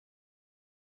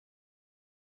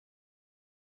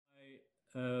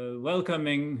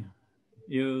welcoming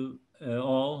you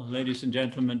all, ladies and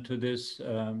gentlemen, to this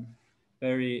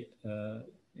very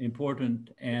important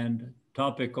and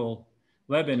topical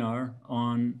webinar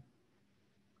on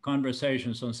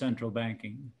conversations on central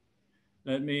banking.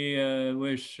 Let me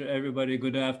wish everybody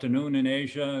good afternoon in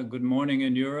Asia, good morning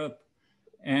in Europe,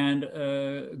 and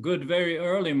good very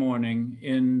early morning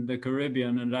in the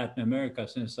Caribbean and Latin America,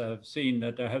 since I've seen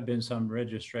that there have been some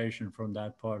registration from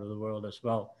that part of the world as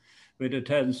well, which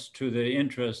attends to the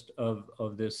interest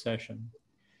of this session.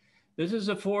 This is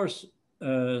a fourth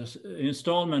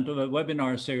installment of a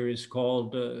webinar series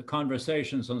called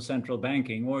Conversations on Central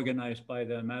Banking, organized by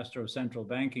the Master of Central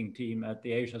Banking team at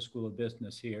the Asia School of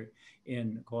Business here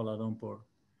in Kuala Lumpur.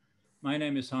 My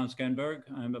name is Hans Genberg.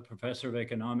 I'm a professor of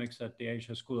economics at the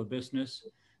Asia School of Business,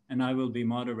 and I will be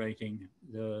moderating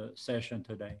the session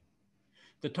today.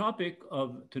 The topic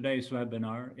of today's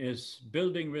webinar is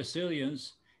building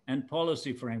resilience and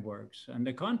policy frameworks. And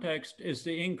the context is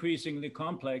the increasingly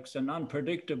complex and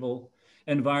unpredictable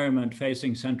environment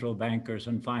facing central bankers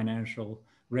and financial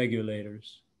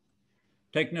regulators.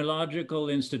 Technological,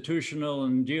 institutional,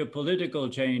 and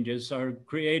geopolitical changes are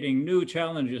creating new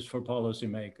challenges for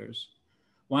policymakers.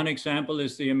 One example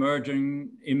is the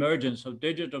emergence of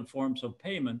digital forms of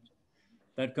payment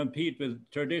that compete with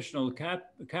traditional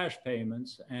cash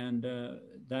payments and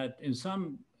that in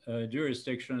some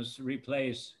jurisdictions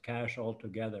replace cash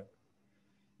altogether.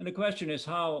 And the question is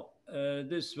how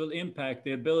this will impact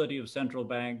the ability of central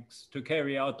banks to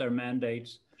carry out their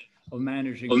mandates of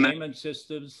managing payment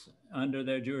systems under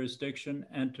their jurisdiction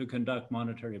and to conduct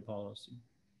monetary policy.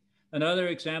 Another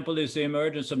example is the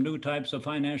emergence of new types of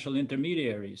financial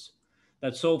intermediaries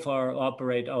that so far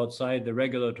operate outside the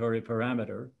regulatory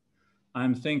parameter.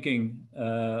 I'm thinking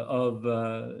of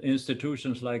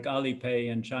institutions like Alipay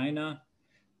in China,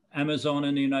 Amazon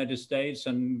in the United States,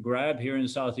 and Grab here in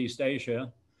Southeast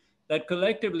Asia that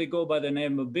collectively go by the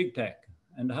name of big tech.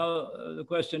 And how the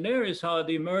question there is how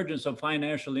the emergence of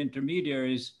financial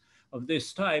intermediaries of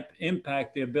this type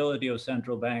impact the ability of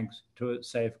central banks to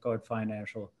safeguard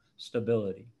financial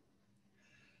stability.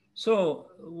 So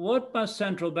what must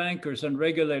central bankers and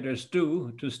regulators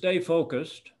do to stay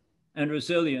focused and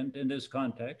resilient in this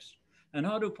context? And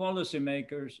how do policy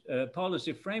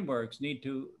frameworks need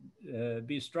to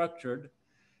be structured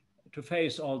to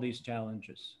face all these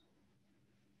challenges?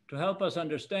 To help us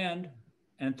understand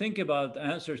and think about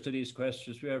answers to these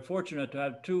questions, we are fortunate to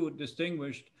have two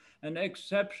distinguished and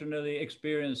exceptionally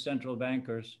experienced central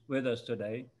bankers with us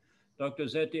today, Dr.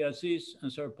 Zeti Aziz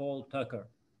and Sir Paul Tucker.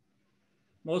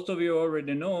 Most of you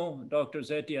already know Dr.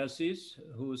 Zeti Aziz,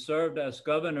 who served as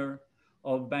governor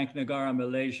of Bank Negara,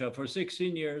 Malaysia for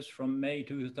 16 years from May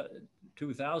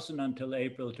 2000 until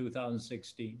April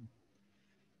 2016.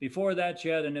 Before that, she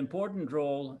had an important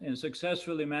role in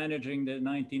successfully managing the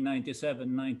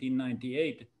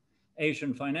 1997-1998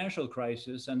 Asian financial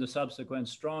crisis and the subsequent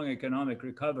strong economic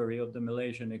recovery of the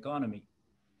Malaysian economy.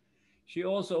 She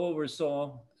also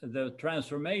oversaw the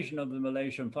transformation of the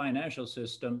Malaysian financial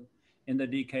system in the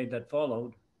decade that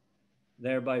followed,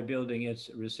 thereby building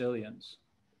its resilience.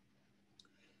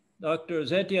 Dr.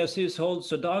 Zeti Aziz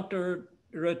holds a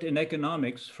doctorate in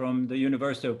economics from the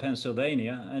University of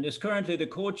Pennsylvania and is currently the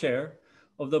co-chair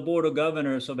of the Board of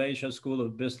Governors of Asia School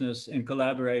of Business in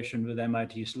collaboration with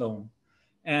MIT Sloan,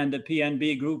 and the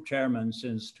PNB Group Chairman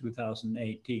since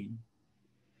 2018.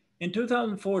 In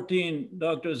 2014,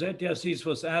 Dr. Zeti Aziz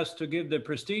was asked to give the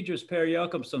prestigious Per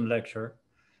Jacobson Lecture,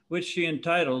 which she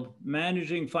entitled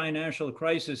Managing Financial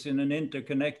Crisis in an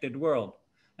Interconnected World,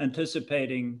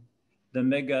 Anticipating the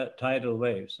Mega Tidal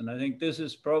Waves. And I think this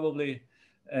is probably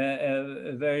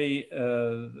a very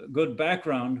good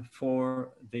background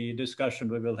for the discussion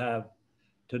we will have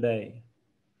today.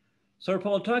 Sir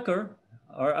Paul Tucker,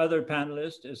 our other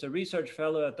panelist, is a research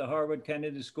fellow at the Harvard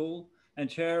Kennedy School and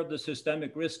chair of the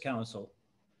Systemic Risk Council.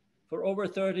 For over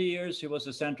 30 years, he was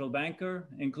a central banker,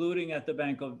 including at the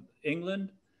Bank of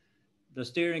England, the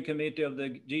steering committee of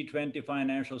the G20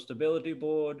 Financial Stability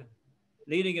Board,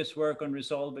 leading his work on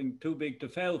resolving too big to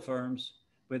fail firms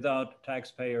without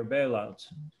taxpayer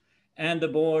bailouts, and the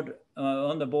board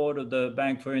on the board of the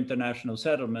Bank for International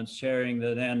Settlements, chairing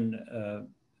the then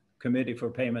Committee for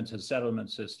Payments and Settlement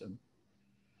System.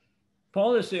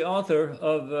 Paul is the author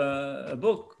of a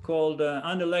book called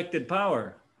Unelected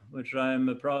Power, which I'm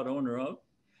a proud owner of.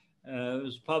 It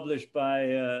was published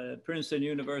by Princeton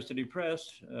University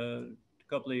Press a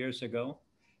couple of years ago.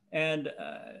 And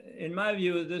in my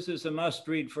view, this is a must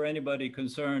read for anybody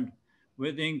concerned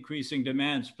with increasing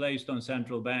demands placed on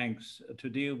central banks to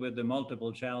deal with the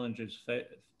multiple challenges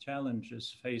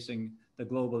facing the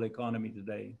global economy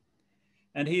today.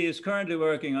 And he is currently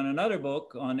working on another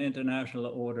book on international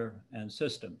order and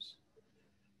systems.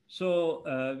 So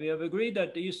we have agreed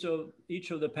that each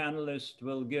of the panelists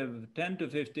will give 10 to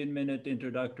 15-minute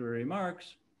introductory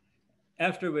remarks,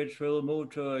 after which we'll move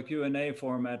to a Q&A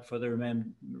format for the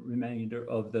remainder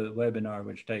of the webinar,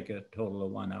 which take a total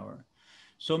of 1 hour.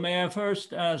 So may I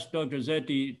first ask Dr.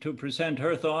 Zeti to present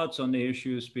her thoughts on the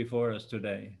issues before us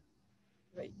today.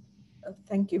 Great.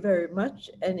 Thank you very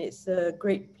much. And it's a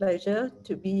great pleasure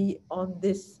to be on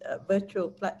this virtual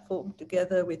platform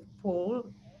together with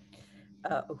Paul,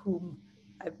 whom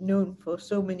I've known for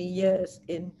so many years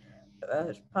in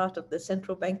part of the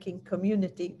central banking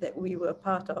community that we were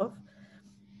part of,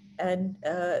 and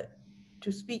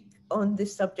to speak on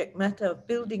this subject matter of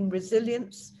building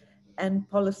resilience and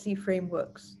policy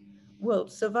frameworks. Well,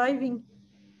 surviving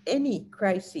any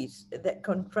crisis that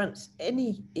confronts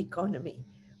any economy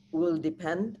will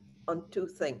depend on two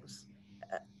things: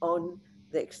 on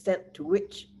the extent to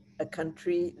which the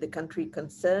country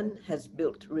concerned has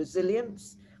built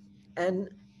resilience, and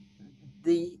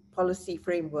the policy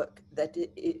framework that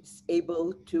it is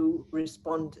able to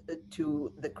respond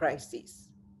to the crises.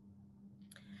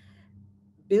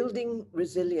 Building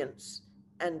resilience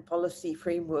and policy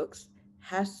frameworks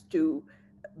has to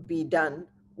be done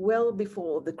well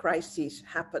before the crisis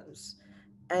happens,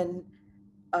 and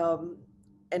um,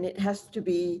 and it has to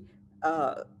be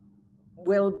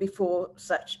well before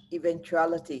such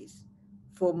eventualities.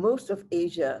 For most of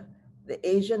Asia, the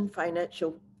Asian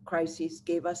financial crisis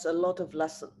gave us a lot of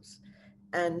lessons,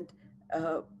 and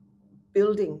uh,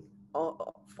 building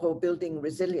for building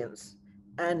resilience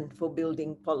and for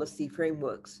building policy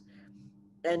frameworks,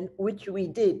 and which we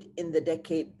did in the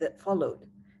decade that followed.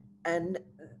 And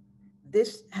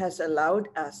this has allowed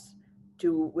us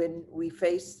to, when we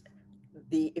face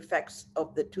the effects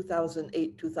of the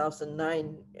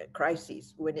 2008-2009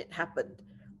 crisis, when it happened,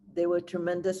 there were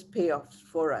tremendous payoffs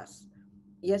for us.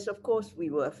 Yes, of course, we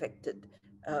were affected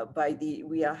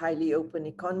we are highly open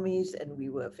economies, and we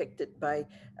were affected by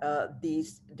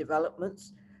these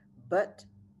developments. But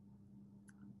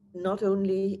not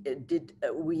only did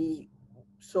we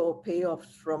saw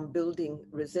payoffs from building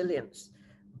resilience,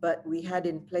 but we had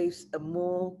in place a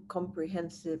more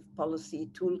comprehensive policy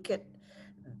toolkit.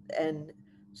 And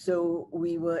so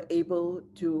we were able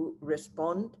to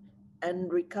respond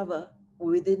and recover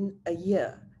within a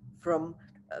year from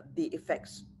the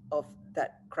effects of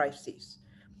that crisis.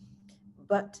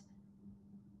 But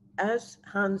as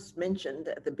Hans mentioned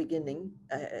at the beginning,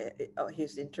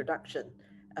 his introduction,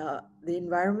 the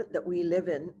environment that we live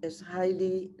in is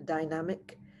highly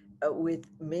dynamic, with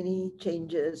many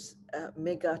changes,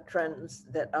 mega trends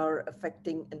that are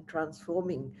affecting and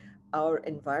transforming our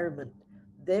environment.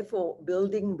 Therefore,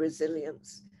 building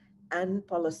resilience and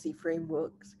policy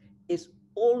frameworks is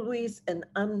always an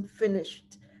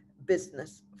unfinished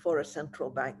business for a central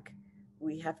bank.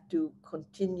 We have to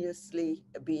continuously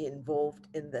be involved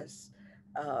in this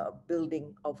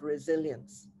building of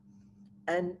resilience.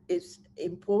 And it's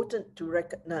important to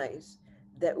recognize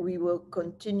that we will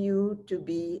continue to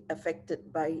be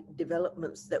affected by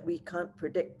developments that we can't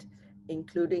predict,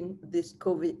 including this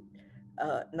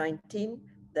COVID-19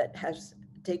 that has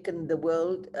taken the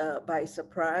world by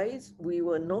surprise. We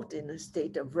were not in a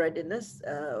state of readiness.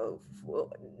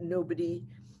 Nobody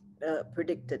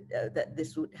predicted that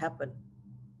this would happen.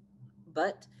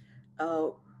 But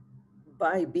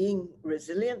by being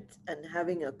resilient and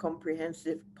having a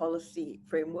comprehensive policy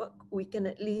framework, we can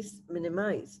at least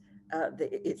minimize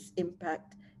its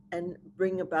impact and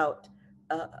bring about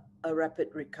a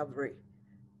rapid recovery.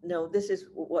 Now, this is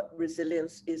what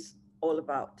resilience is all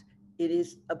about. It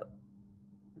is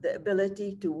the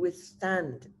ability to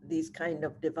withstand these kind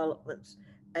of developments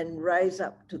and rise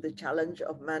up to the challenge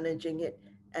of managing it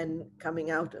and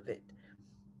coming out of it.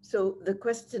 So the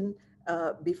question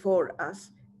before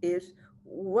us is,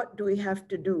 what do we have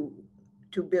to do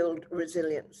to build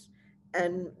resilience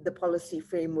and the policy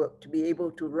framework to be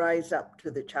able to rise up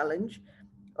to the challenge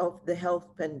of the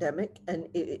health pandemic and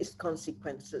its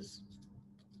consequences?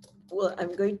 Well,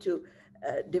 I'm going to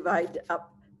divide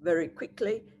up very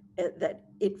quickly that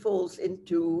it falls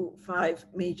into 5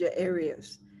 major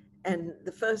areas. And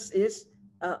the first is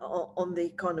on the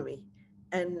economy.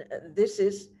 And this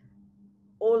is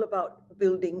all about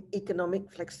building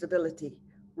economic flexibility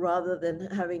rather than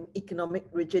having economic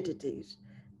rigidities.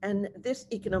 And this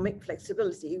economic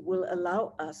flexibility will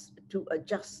allow us to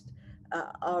adjust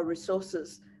our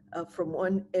resources from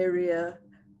one area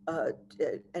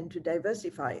and to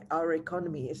diversify our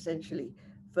economy, essentially,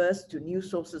 first to new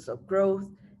sources of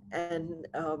growth and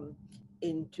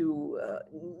into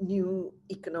new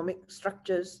economic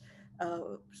structures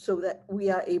so that we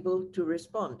are able to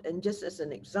respond. And just as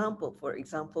an example, for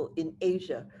example, in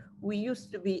Asia, we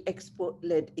used to be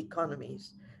export-led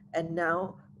economies, and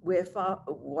now we're far,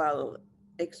 while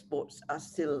exports are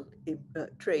still,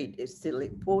 trade is still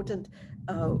important,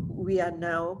 we are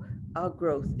now, our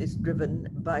growth is driven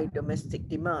by domestic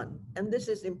demand. And this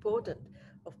is important.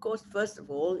 Of course, first of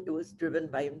all, it was driven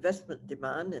by investment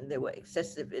demand, and there were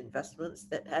excessive investments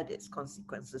that had its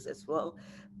consequences as well.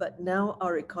 But now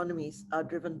our economies are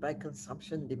driven by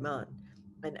consumption demand.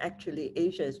 And actually,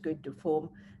 Asia is going to form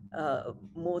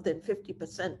more than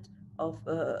 50% of,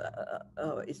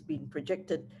 is being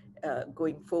projected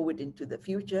going forward into the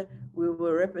future. We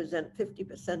will represent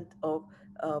 50% of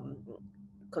um,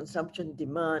 consumption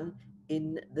demand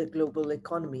in the global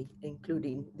economy,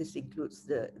 including, this includes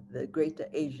the greater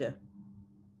Asia.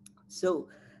 So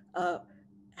uh,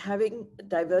 having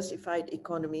diversified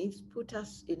economies put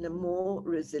us in a more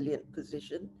resilient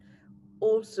position.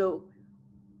 Also,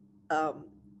 um,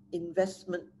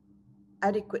 investment,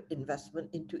 adequate investment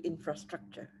into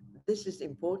infrastructure. This is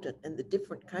important, and the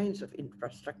different kinds of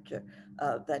infrastructure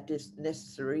that is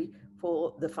necessary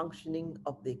for the functioning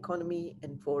of the economy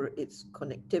and for its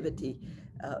connectivity,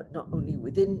 not only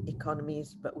within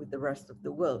economies, but with the rest of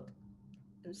the world.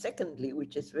 And secondly,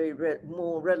 which is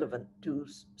more relevant to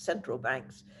central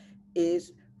banks,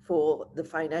 is for the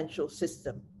financial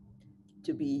system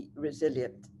to be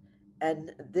resilient.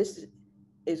 And this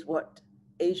is what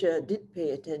Asia did pay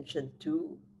attention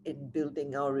to in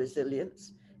building our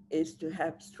resilience, is to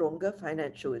have stronger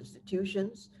financial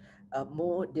institutions,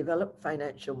 more developed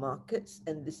financial markets.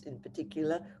 And this in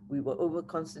particular, we were over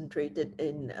concentrated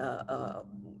in,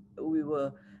 we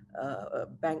were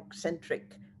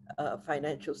bank-centric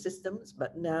financial systems,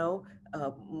 but now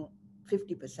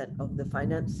 50% of the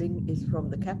financing is from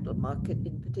the capital market,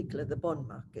 in particular the bond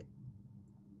market.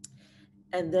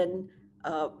 And then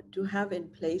to have in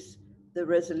place the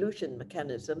resolution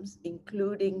mechanisms,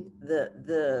 including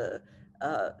the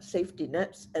safety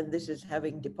nets, and this is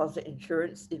having deposit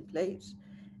insurance in place.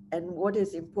 And what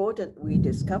is important, we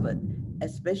discovered,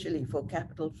 especially for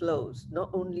capital flows,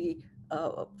 not only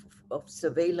of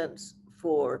surveillance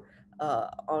for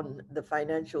on the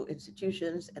financial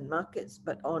institutions and markets,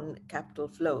 but on capital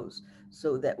flows,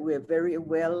 so that we're very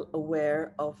well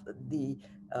aware of the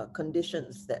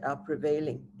conditions that are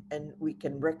prevailing, and we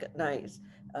can recognize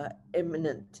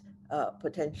imminent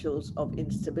potentials of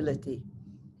instability,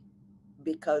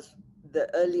 because the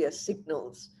earlier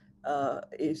signals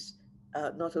is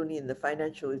not only in the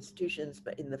financial institutions,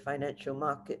 but in the financial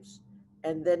markets.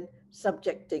 And then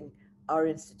subjecting our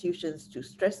institutions to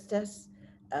stress tests,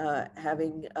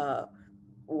 having a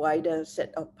wider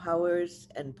set of powers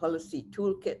and policy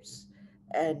toolkits,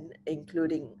 and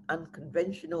including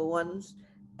unconventional ones.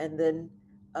 And then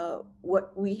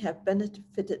what we have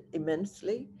benefited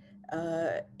immensely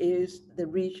is the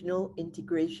regional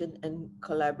integration and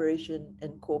collaboration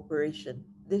and cooperation.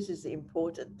 This is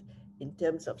important in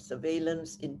terms of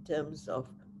surveillance, in terms of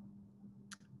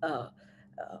uh,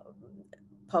 uh,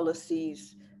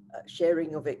 policies,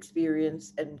 sharing of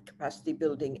experience and capacity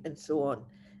building, and so on.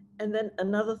 And then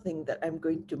another thing that I'm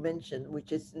going to mention,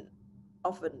 which is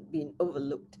often been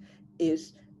overlooked,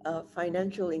 is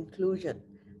financial inclusion,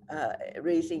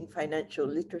 raising financial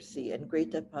literacy and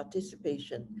greater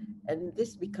participation. And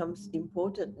this becomes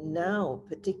important now,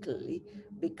 particularly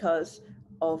because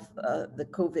of the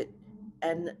COVID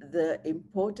and the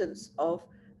importance of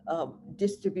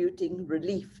distributing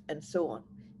relief and so on.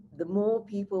 The more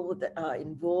people that are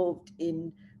involved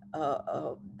in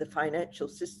the financial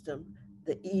system,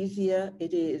 the easier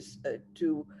it is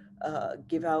to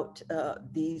give out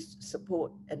these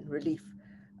support and relief,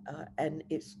 and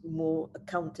it's more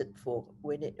accounted for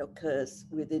when it occurs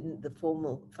within the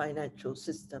formal financial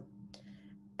system.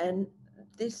 And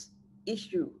this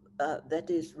issue that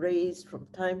is raised from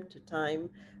time to time,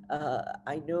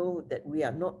 I know that we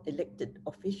are not elected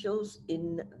officials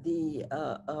in the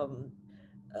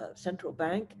central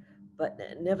bank, but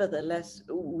nevertheless,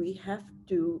 we have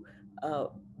to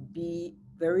be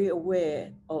very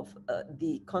aware of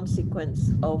the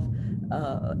consequence of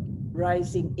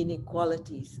rising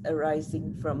inequalities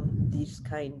arising from these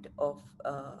kind of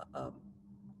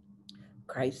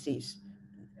crises.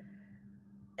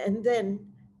 And then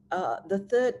the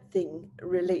third thing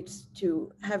relates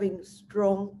to having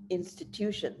strong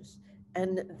institutions.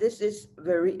 And this is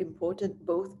very important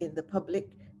both in the public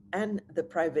and the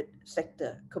private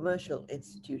sector, commercial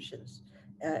institutions.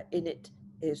 In it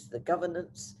is the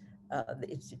governance, the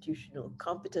institutional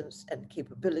competence and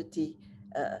capability,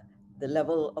 the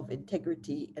level of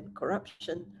integrity and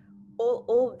corruption.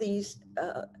 All these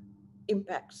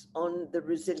impacts on the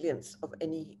resilience of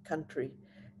any country.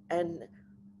 And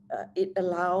it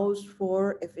allows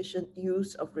for efficient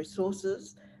use of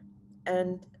resources,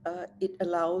 and it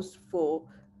allows for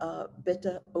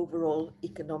better overall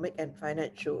economic and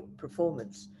financial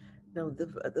performance. Now,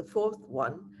 the fourth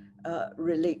one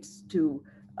relates to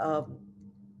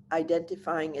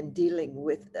identifying and dealing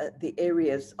with the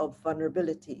areas of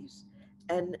vulnerabilities.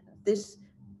 And this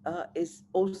is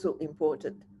also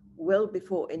important. Well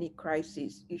before any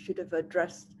crisis, you should have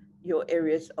addressed your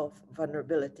areas of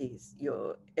vulnerabilities,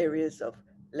 your areas of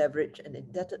leverage and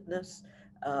indebtedness,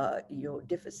 your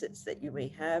deficits that you may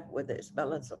have, whether it's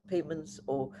balance of payments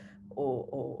or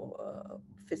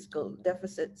fiscal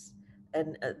deficits.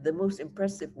 And the most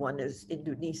impressive one is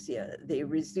Indonesia. They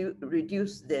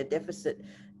reduced their deficit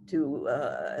to,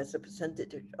 as a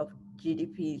percentage of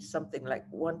GDP, something like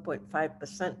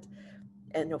 1.5%.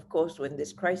 And of course, when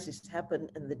this crisis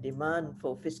happened and the demand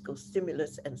for fiscal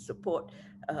stimulus and support,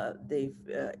 they've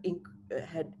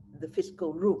had the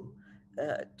fiscal room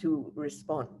to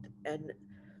respond. And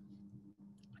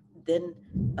then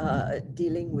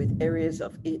dealing with areas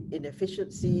of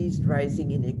inefficiencies,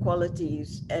 rising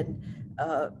inequalities, and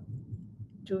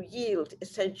to yield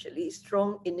essentially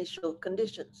strong initial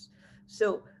conditions.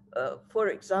 So, for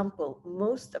example,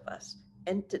 most of us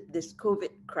entered this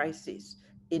COVID crisis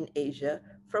in Asia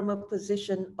from a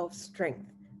position of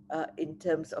strength in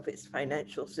terms of its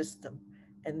financial system.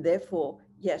 And therefore,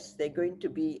 yes, there are going to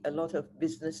be a lot of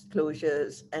business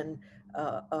closures and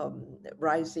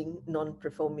rising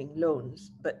non-performing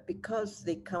loans. But because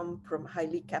they come from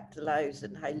highly capitalized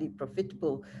and highly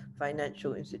profitable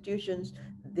financial institutions,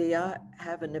 they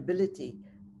have an ability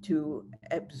to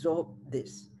absorb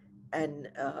this and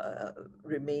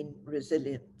remain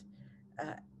resilient.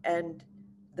 And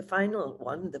the final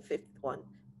one, the fifth one,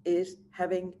 is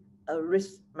having a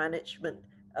risk management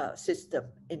system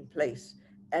in place.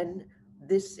 And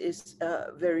this is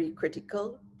very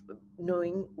critical,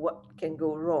 knowing what can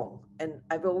go wrong. And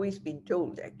I've always been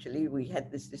told, actually, we had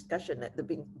this discussion at the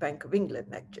Bank of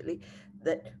England, actually,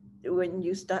 that when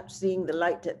you start seeing the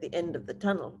light at the end of the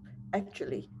tunnel,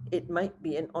 actually, it might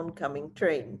be an oncoming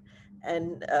train.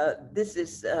 And this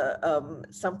is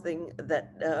something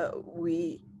that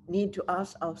we need to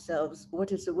ask ourselves,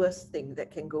 what is the worst thing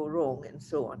that can go wrong, and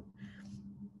so on,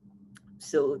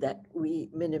 so that we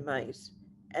minimize.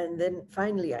 And then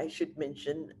finally, I should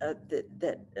mention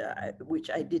which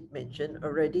I did mention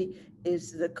already,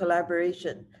 is the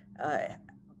collaboration.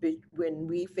 When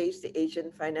we faced the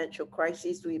Asian financial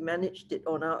crisis, we managed it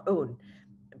on our own.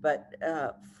 But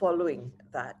following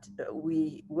that,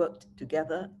 we worked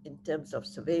together in terms of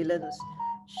surveillance,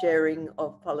 sharing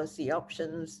of policy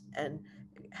options, and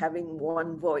having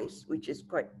one voice, which is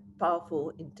quite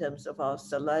powerful in terms of our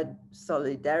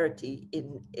solidarity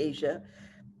in Asia.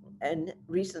 And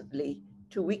recently,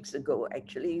 2 weeks ago,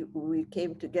 actually, we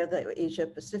came together, Asia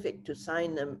Pacific, to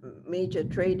sign a major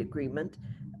trade agreement,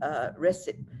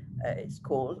 RCEP, it's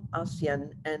called,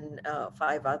 ASEAN and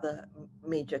 5 other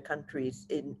major countries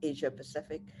in Asia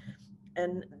Pacific.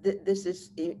 And this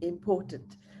is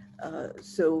important,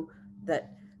 so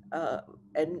that,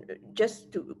 and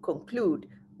just to conclude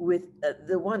with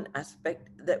the one aspect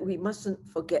that we mustn't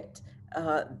forget,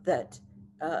 that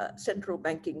central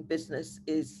banking business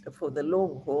is for the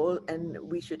long haul, and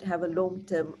we should have a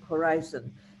long-term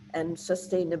horizon, and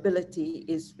sustainability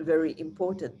is very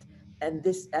important. And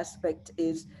this aspect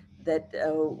is that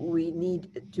we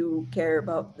need to care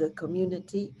about the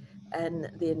community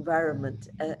and the environment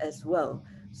as well,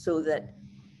 so that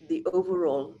the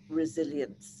overall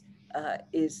resilience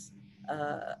is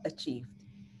achieved.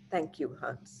 Thank you,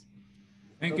 Hans.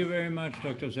 Thank you very much,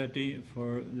 Dr. Zeti,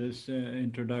 for this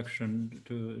introduction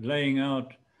to laying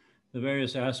out the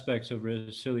various aspects of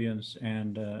resilience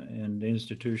and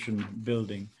institution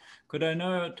building. Could I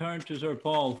now turn to Sir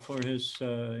Paul for his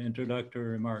introductory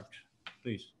remarks,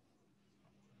 please?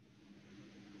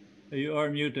 You are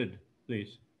muted,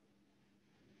 please.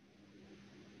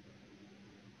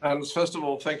 And first of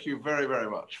all, thank you very, very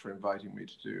much for inviting me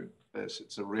to do this.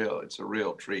 It's a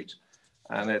real treat.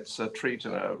 And it's a treat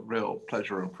and a real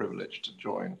pleasure and privilege to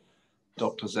join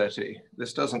Dr. Zeti.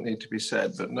 This doesn't need to be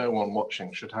said, but no one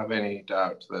watching should have any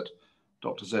doubt that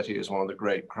Dr. Zeti is one of the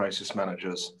great crisis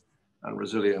managers and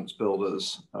resilience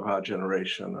builders of our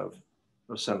generation of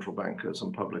central bankers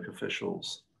and public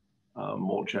officials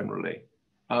more generally.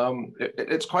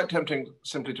 It's quite tempting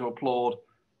simply to applaud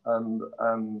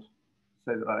and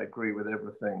say that I agree with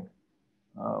everything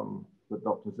that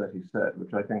Dr. Zeti said,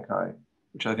 which I think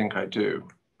I do.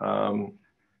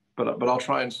 But I'll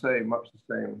try and say much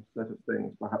the same set of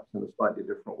things, perhaps in a slightly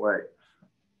different way.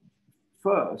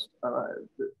 first,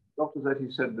 Dr.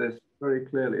 Zeti said this very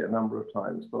clearly a number of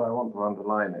times, but I want to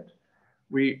underline it.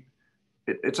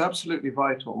 It's absolutely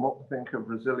vital not to think of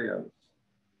resilience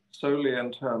solely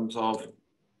in terms of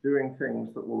doing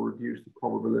things that will reduce the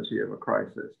probability of a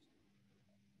crisis.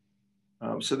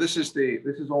 So this is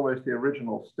almost the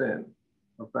original sin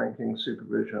of banking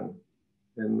supervision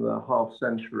in the half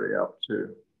century up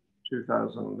to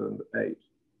 2008.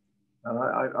 And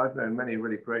I've known many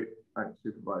really great bank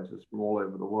supervisors from all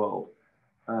over the world.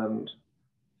 And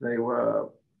they were,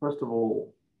 first of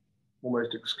all,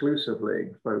 almost exclusively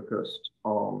focused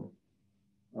on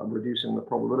reducing the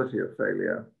probability of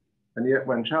failure. And yet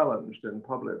when challenged in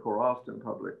public or asked in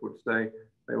public would say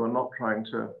they were not trying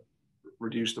to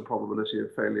reduce the probability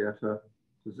of failure to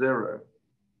zero.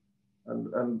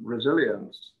 And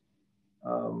resilience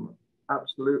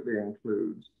absolutely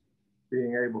includes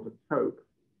being able to cope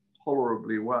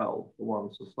tolerably well for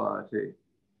one society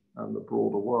and the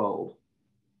broader world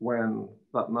when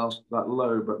that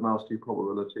low but nasty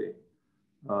probability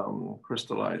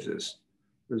crystallizes.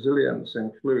 Resilience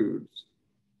includes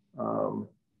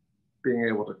being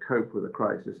able to cope with a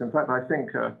crisis. In fact, I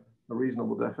think a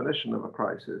reasonable definition of a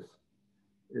crisis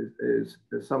is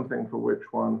something for which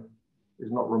one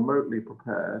is not remotely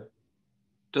prepared,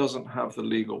 doesn't have the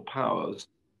legal powers,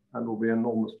 and will be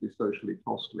enormously socially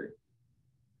costly.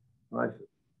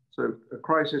 So a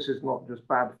crisis is not just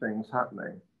bad things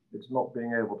happening, it's not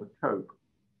being able to cope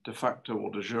de facto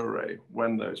or de jure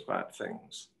when those bad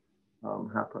things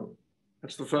happen.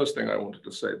 That's the first thing I wanted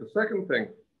to say. The second thing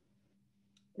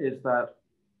is that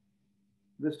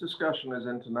this discussion is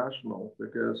international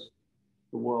because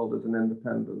the world is an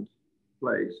independent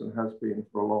place and has been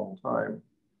for a long time.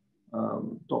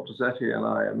 Dr. Zeti and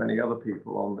I and many other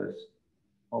people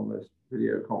on this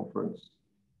video conference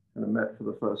kind of met for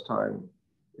the first time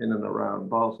in and around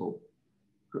Basel.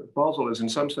 Basel is in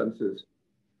some senses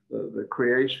the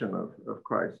creation of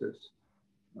crisis.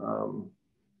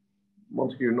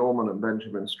 Montague Norman and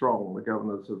Benjamin Strong, the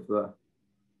governors of the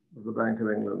Bank of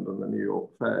England and the New York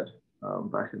Fed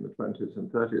back in the 20s and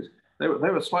 30s. They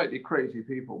were slightly crazy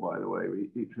people, by the way,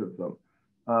 each of them,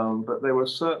 but they were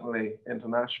certainly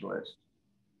internationalists.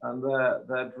 And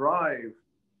their drive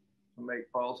to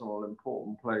make Basel an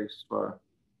important place for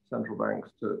central banks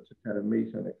to kind of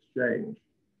meet and exchange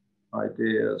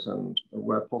ideas and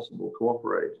where possible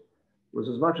cooperate was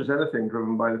as much as anything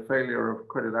driven by the failure of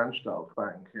Creditanstalt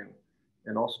Bank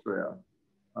in Austria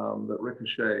that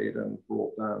ricocheted and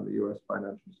brought down the US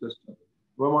financial system.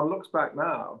 When one looks back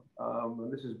now,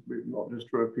 and this is not just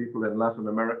true of people in Latin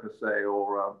America, say,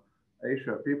 or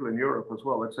Asia, people in Europe as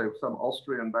well, let's say some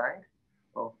Austrian bank.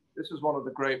 Well, this is one of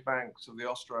the great banks of the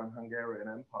Austro-Hungarian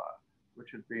Empire,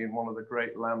 which had been one of the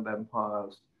great land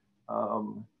empires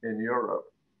in Europe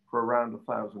for around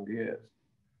 1,000 years.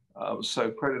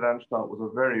 So Creditanstalt was a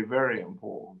very, very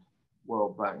important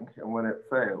world bank. And when it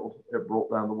failed, it brought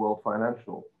down the world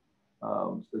financial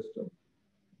system.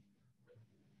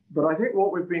 But I think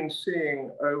what we've been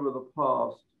seeing over the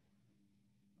past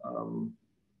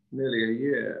nearly a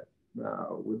year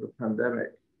now with the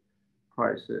pandemic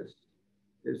crisis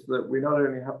is that we not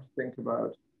only have to think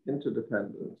about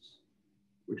interdependence,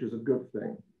 which is a good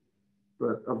thing,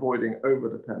 but avoiding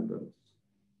overdependence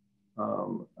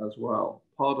as well.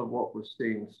 Part of what we're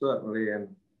seeing, certainly in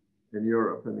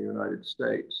Europe and the United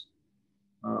States,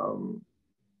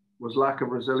 was lack of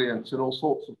resilience in all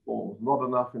sorts of forms, not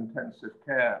enough intensive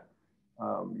care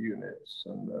units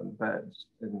and beds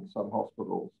in some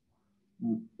hospitals,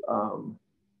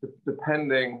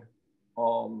 depending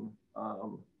on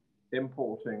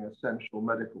importing essential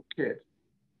medical kit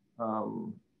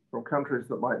from countries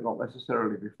that might not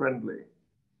necessarily be friendly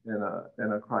in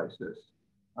a crisis.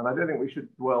 And I don't think we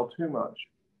should dwell too much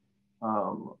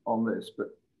on this,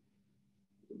 but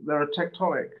there are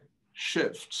tectonic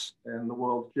shifts in the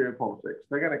world's geopolitics.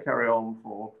 They're going to carry on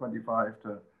for 25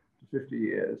 to 50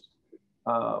 years.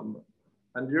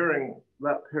 And during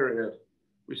that period,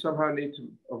 we somehow need to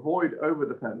avoid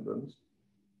overdependence,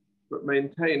 but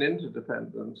maintain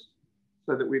interdependence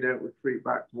so that we don't retreat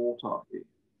back to autarky.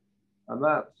 And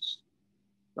that's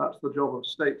the job of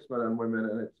statesmen and women,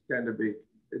 and it's going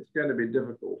to be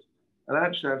difficult. And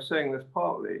actually, I'm saying this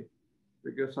partly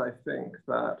because I think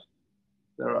that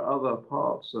there are other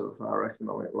parts of our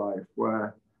economic life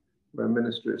where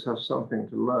ministries have something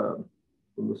to learn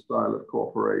from the style of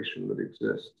cooperation that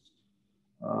exists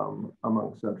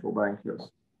among central bankers,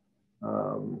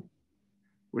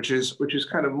 which is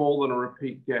kind of more than a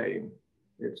repeat game.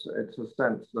 It's a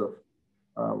sense of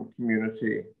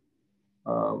community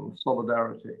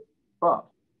solidarity. But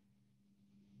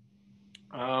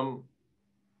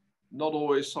not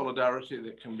always solidarity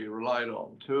that can be relied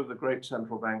on. Two of the great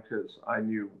central bankers I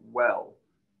knew well,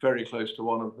 very close to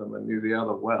one of them and knew the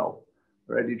other well,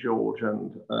 were Eddie George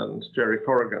and Jerry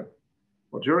Corrigan.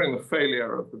 Well, during the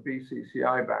failure of the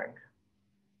BCCI Bank,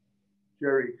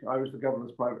 I was the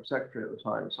governor's private secretary at the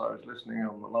time, so I was listening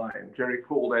on the line. Jerry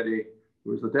called Eddie,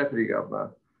 who was the deputy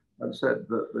governor, and said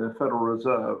that the Federal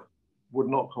Reserve would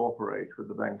not cooperate with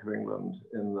the Bank of England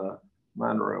in the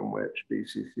manner in which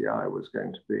BCCI was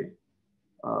going to be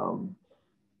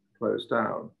closed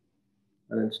down.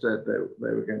 And instead, they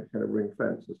were going to kind of ring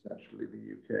fence, essentially,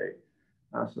 the UK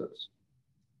assets,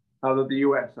 the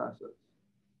US assets.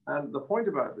 And the point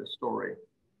about this story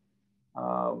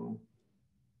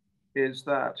is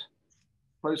that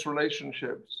close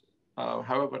relationships,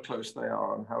 however close they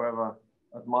are and however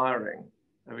admiring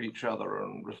of each other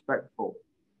and respectful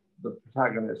the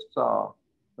protagonists are,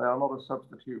 they are not a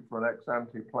substitute for an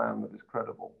ex-ante plan that is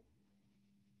credible.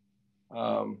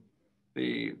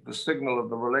 The signal of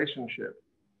the relationship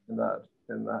in that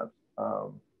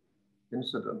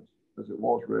incident, as it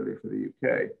was really for the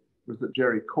UK, was that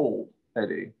Jerry called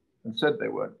Eddie and said they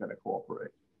weren't going to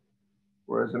cooperate.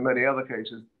 Whereas in many other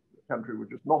cases, the country would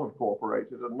just not have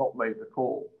cooperated and not made the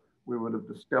call. We would have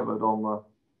discovered on the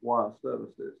wire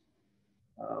services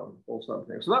or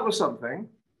something. So that was something,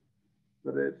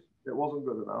 but it wasn't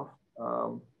good enough.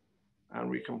 And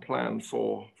we can plan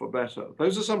for better.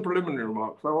 Those are some preliminary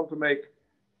remarks. I want to make,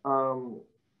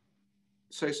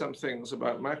 say some things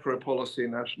about macro policy,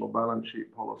 national balance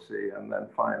sheet policy, and then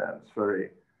finance very,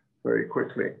 very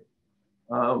quickly.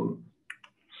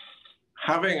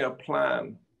 Having a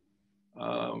plan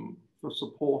for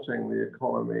supporting the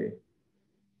economy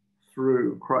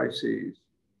through crises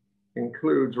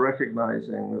includes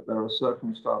recognizing that there are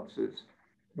circumstances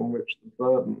in which the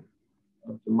burden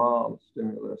of demand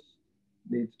stimulus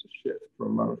needs to shift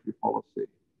from monetary policy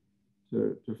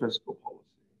to fiscal policy.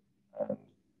 And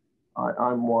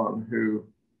I'm one who,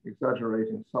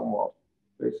 exaggerating somewhat,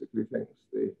 basically thinks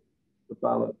the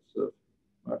balance of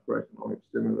macroeconomic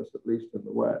stimulus, at least in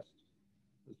the West,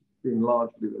 has been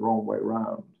largely the wrong way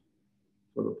round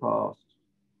for the past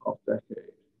half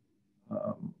decade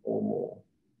or more.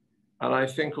 And I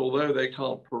think although they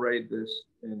can't parade this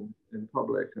in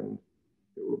public, and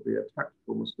it would be a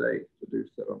tactical mistake to do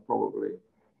so, and probably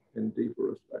in deeper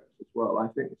respects as well, I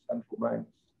think central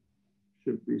banks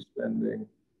should be spending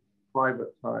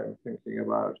private time thinking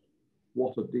about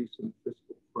what a decent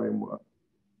fiscal framework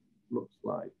looks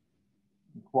like,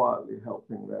 and quietly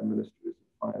helping their ministries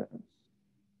of finance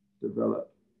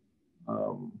develop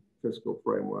fiscal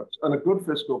frameworks. And a good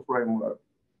fiscal framework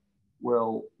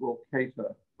will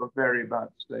cater for very bad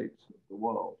states of the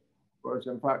world. Whereas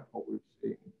in fact, what we've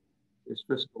seen is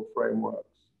fiscal frameworks,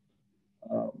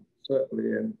 certainly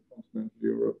in continental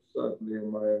Europe, certainly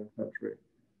in my own country,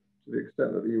 to the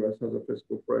extent that the US has a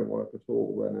fiscal framework at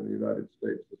all, then in the United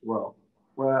States as well,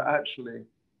 where actually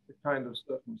the kind of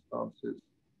circumstances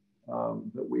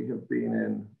that we have been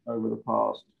in over the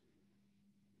past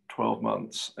 12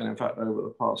 months, and in fact over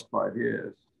the past 5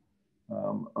 years,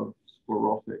 of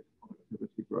sclerotic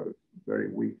productivity growth, very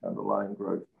weak underlying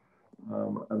growth,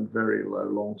 and very low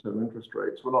long-term interest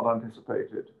rates were not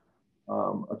anticipated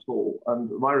at all. And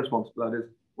my response to that is,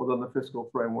 well, then the fiscal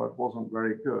framework wasn't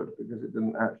very good because it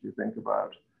didn't actually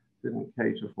didn't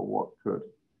cater for what could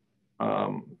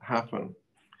happen.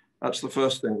 That's the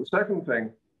first thing. The second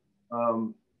thing,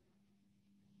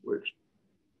 which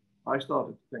I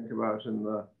started to think about in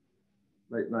the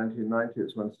late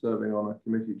 1990s when serving on a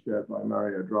committee chaired by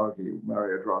Mario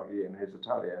Draghi in his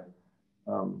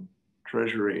Italian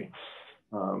Treasury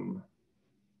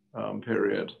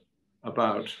period,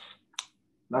 about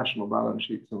national balance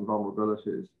sheets and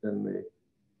vulnerabilities in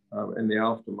the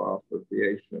aftermath of the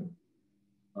Asian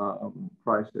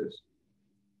crisis.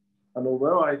 And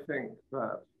although I think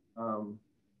that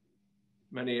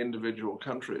many individual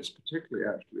countries, particularly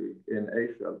actually in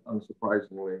Asia,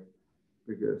 unsurprisingly,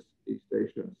 because East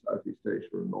Asia, Southeast Asia,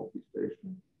 and Northeast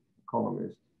Asian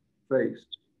economies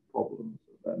faced problems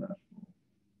with their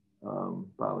national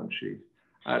balance sheet.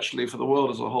 Actually, for the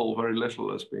world as a whole, very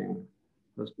little has been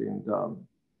done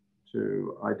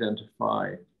to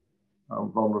identify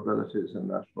vulnerabilities in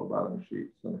national balance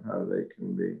sheets and how they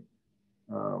can be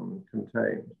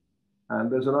contained. And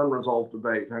there's an unresolved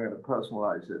debate. I'm going to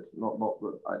personalize it, not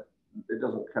that it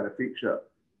doesn't kind of feature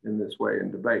in this way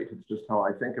in debate. It's just how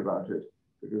I think about it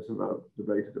because of a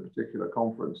debate at a particular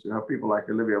conference. You have people like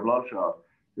Olivier Blanchard,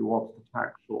 who wants to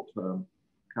tax short-term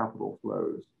capital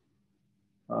flows,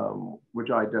 which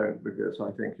I don't because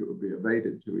I think it would be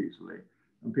evaded too easily.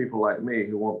 And people like me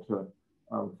who want to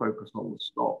focus on the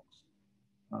stocks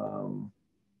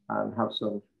and have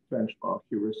some benchmark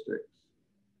heuristics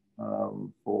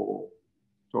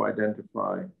to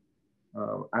identify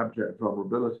abject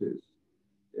vulnerabilities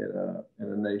in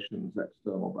a nation's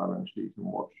external balance sheet and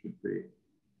what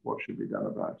should be done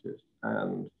about it.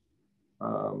 And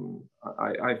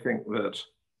I think that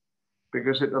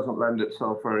because it doesn't lend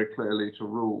itself very clearly to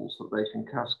rules that they can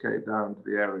cascade down to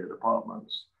the area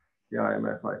departments, the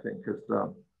IMF, I think, has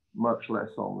done much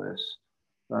less on this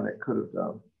than it could have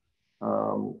done,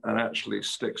 and actually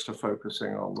sticks to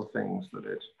focusing on the things that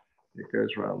it goes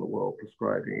around the world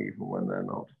prescribing, even when they're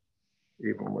not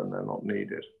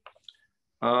needed.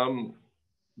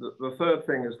 The third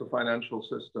thing is the financial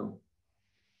system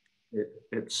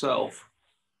itself.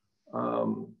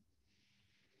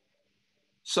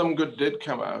 Some good did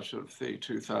come out of the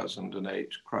 2008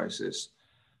 crisis.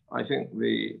 I think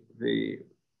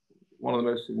one of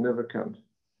the most significant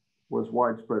was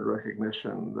widespread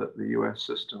recognition that the US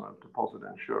system of deposit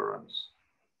insurance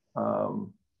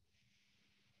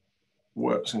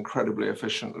works incredibly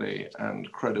efficiently and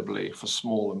credibly for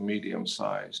small and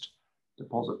medium-sized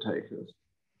deposit takers.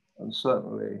 And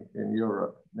certainly in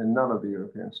Europe, in none of the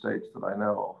European states that I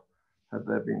know of, had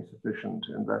there been sufficient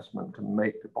investment to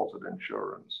make deposit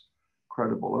insurance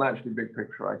credible. And actually, big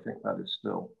picture, I think that is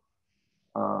still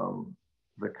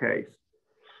the case.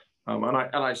 And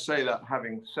I say that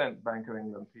having sent Bank of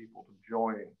England people to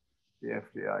join the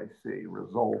FDIC,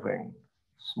 resolving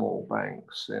small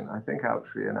banks in, I think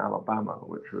actually in Alabama,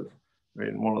 which was, I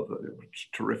mean, one of the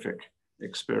terrific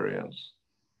experience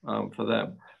for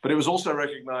them. But it was also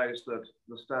recognized that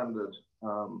the standard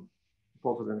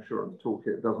deposit insurance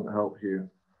toolkit doesn't help you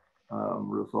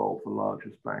resolve the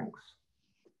largest banks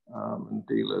and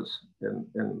dealers in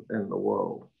the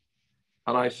world.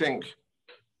 And I think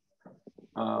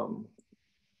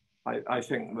I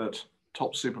think that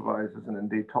top supervisors and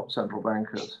indeed top central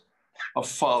bankers are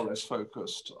far less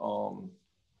focused on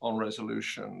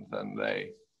resolution than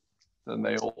they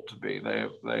ought to be.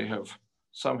 They have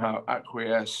somehow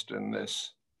acquiesced in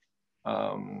this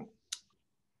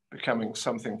becoming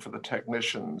something for the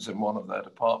technicians in one of their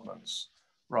departments,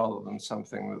 rather than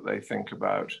something that they think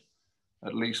about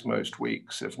at least most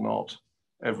weeks, if not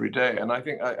every day. And I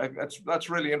think that's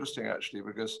really interesting, actually,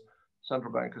 because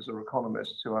central bankers are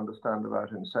economists who understand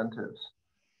about incentives.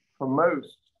 For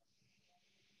most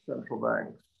central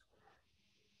banks,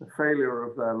 the failure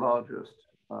of their largest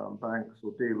banks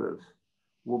or dealers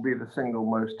will be the single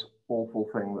most awful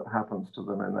thing that happens to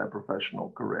them in their professional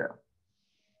career.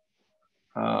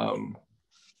 And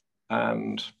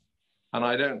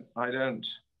I don't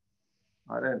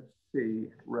see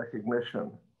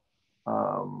recognition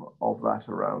of that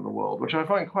around the world, which I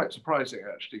find quite surprising,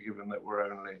 actually, given that we're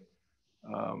only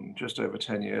just over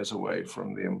 10 years away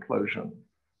from the implosion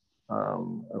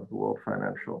of the world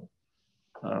financial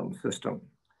system.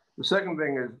 The second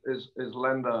thing is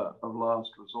lender of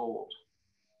last resort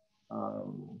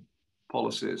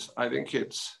policies. I think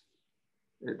it's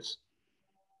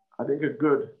a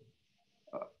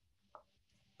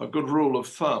good rule of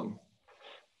thumb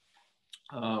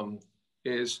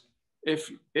is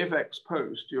if ex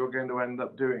post you're going to end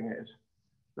up doing it,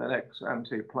 then ex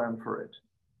ante plan for it.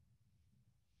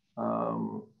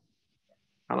 And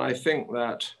I think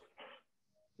that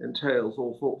entails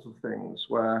all sorts of things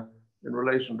where, in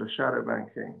relation to shadow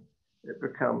banking, it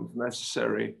becomes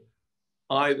necessary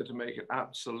either to make it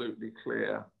absolutely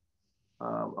clear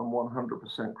and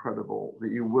 100% credible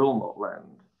that you will not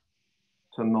lend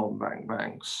to non-bank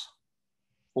banks,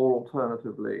 or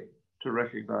alternatively, to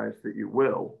recognize that you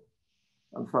will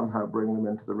and somehow bring them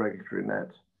into the regulatory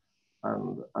net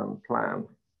and plan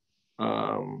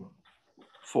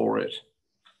for it.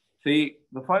 The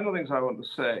final things I want to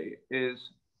say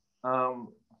is,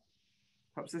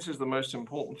 perhaps this is the most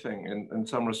important thing in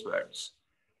some respects,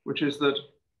 which is that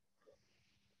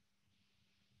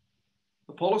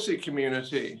the policy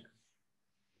community,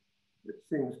 it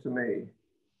seems to me,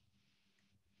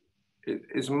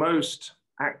 is most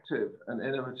active and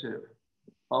innovative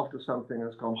after something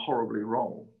has gone horribly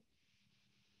wrong.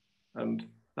 And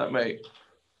that may, of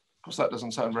course, that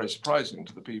doesn't sound very surprising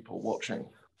to the people watching.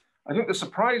 I think the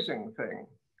surprising thing,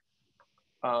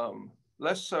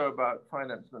 less so about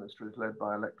finance ministries led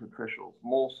by elected officials,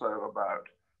 more so about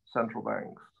central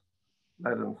banks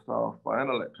led and staffed by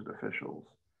unelected officials,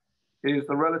 is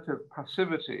the relative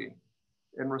passivity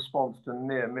in response to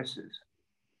near misses.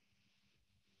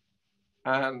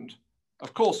 And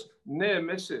of course, near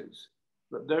misses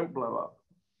that don't blow up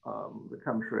the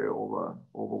country or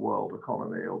the world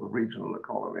economy or the regional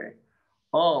economy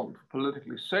aren't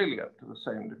politically salient to the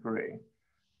same degree.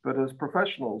 But as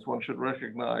professionals, one should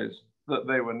recognize that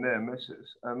they were near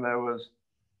misses. And there was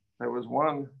There was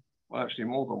one, well, actually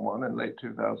more than one in late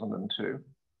 2002.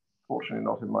 Fortunately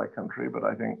not in my country, but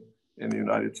I think in the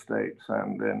United States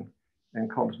and in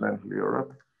continental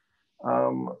Europe.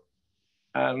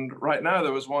 And right now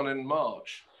there was one in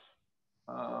March,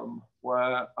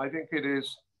 where I think it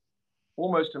is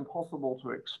almost impossible to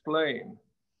explain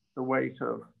the weight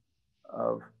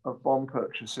of bond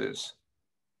purchases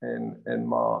in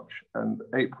March and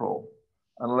April,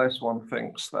 unless one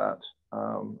thinks that,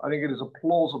 I think it is a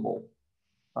plausible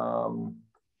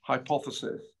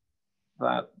hypothesis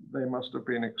that they must have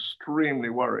been extremely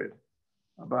worried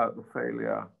about the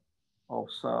failure of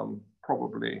some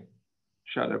probably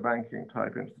shadow banking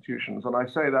type institutions. And I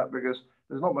say that because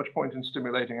there's not much point in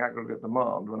stimulating aggregate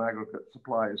demand when aggregate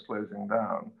supply is closing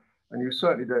down. And you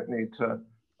certainly don't need to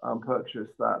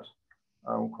purchase that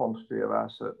quantity of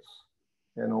assets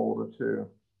in order to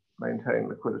maintain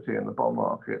liquidity in the bond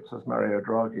markets, as Mario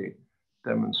Draghi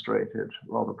demonstrated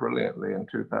rather brilliantly in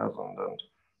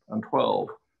 2012.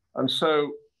 And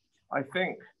so I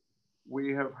think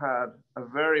we have had a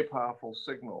very powerful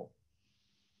signal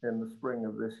in the spring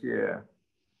of this year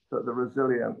that the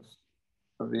resilience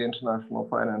of the international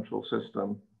financial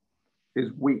system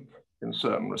is weak in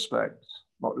certain respects,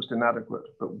 not just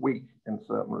inadequate, but weak in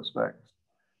certain respects.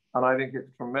 And I think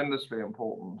it's tremendously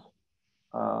important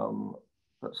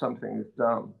that something is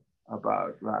done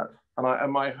about that.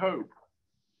 And my hope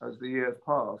as the years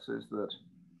pass is that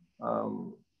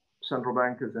central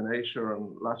bankers in Asia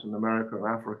and Latin America and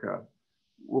Africa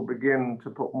will begin to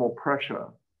put more pressure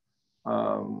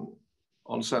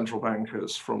on central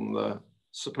bankers from the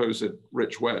supposed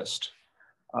rich West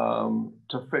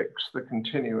to fix the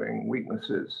continuing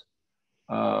weaknesses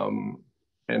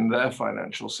in their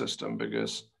financial system,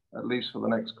 because at least for the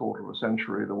next quarter of a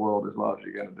century, the world is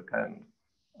largely going to depend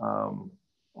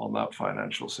on that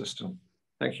financial system.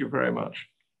 Thank you very much.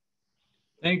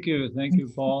 Thank you,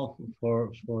 Paul,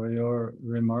 for your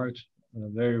remarks,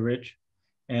 very rich,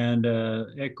 and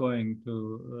echoing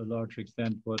to a large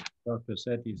extent what Dr.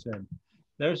 Zeti said.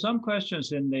 There are some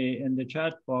questions in the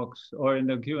chat box or in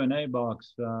the Q&A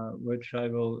box, which I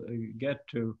will get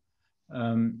to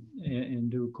in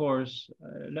due course.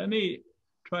 Let me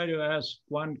try to ask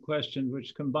one question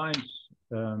which combines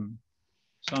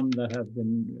some that have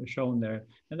been shown there,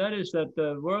 and that is that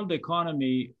the world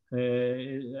economy,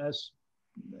 as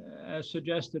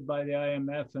suggested by the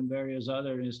IMF and various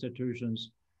other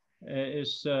institutions,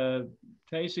 is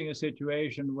facing a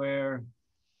situation where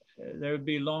there would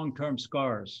be long-term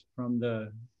scars from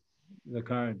the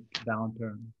current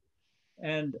downturn.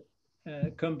 And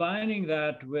combining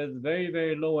that with very,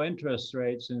 very low interest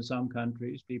rates in some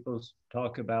countries, people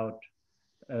talk about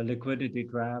liquidity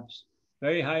traps,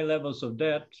 very high levels of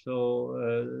debt,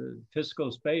 so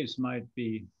fiscal space might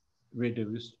be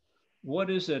reduced. What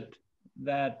is it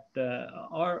that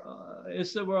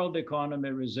is the world economy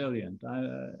resilient?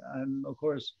 I'm of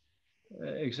course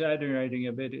exaggerating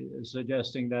a bit,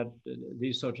 suggesting that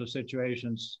these sorts of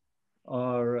situations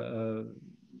are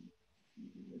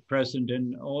present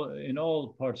in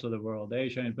all parts of the world.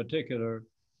 Asia in particular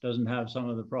doesn't have some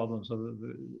of the problems of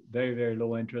very, very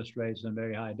low interest rates and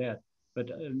very high debt, but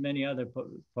many other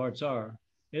parts are.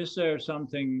 Is there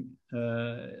something,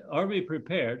 are we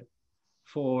prepared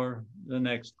for the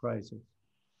next crisis?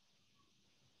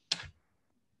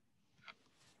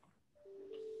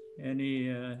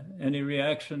 Any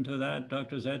reaction to that,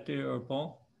 Dr. Zeti or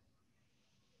Paul?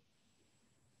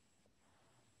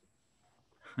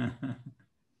 I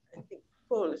think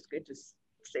Paul is going to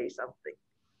say something.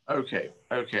 Okay.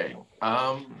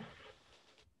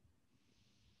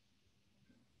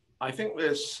 I think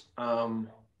this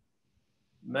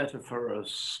metaphor of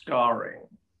scarring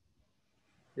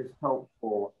is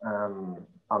helpful and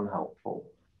unhelpful.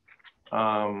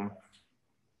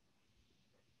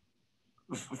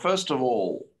 First of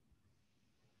all,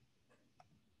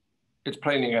 it's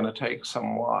plainly going to take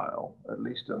some while, at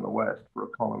least in the West, for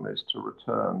economies to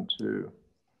return to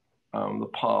the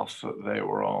path that they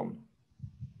were on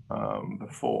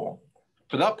before.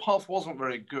 But that path wasn't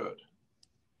very good.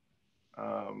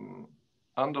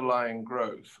 Underlying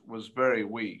growth was very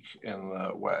weak in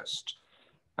the West.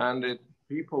 And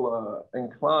people are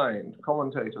inclined,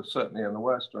 commentators certainly in the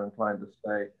West are inclined to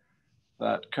say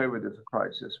that COVID is a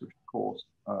crisis, which of course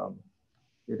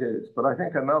it is. But I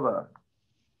think another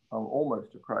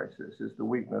almost a crisis is the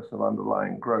weakness of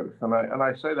underlying growth. And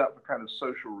I say that for kind of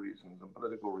social reasons and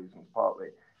political reasons partly.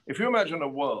 If you imagine a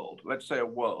world, let's say a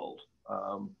world,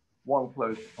 one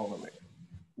closed economy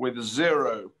with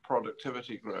zero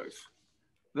productivity growth,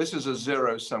 this is a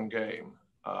zero-sum game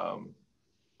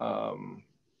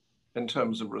in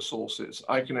terms of resources.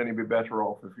 I can only be better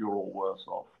off if you're all worse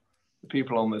off. the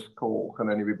people on this call can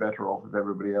only be better off if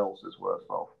everybody else is worse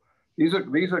off. These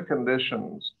are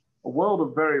conditions. A world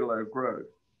of very low growth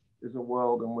is a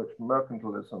world in which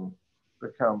mercantilism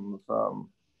becomes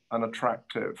an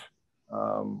attractive,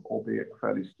 albeit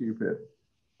fairly stupid,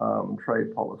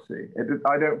 trade policy.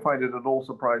 I don't find it at all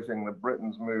surprising that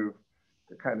Britain's move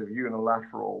to kind of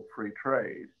unilateral free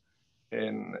trade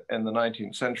in the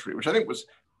 19th century, which I think was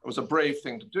a brave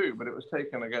thing to do, but it was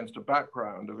taken against a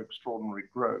background of extraordinary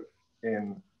growth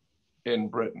in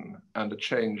Britain and a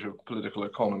change of political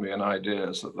economy and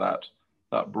ideas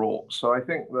that brought. So I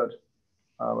think that,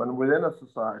 and within a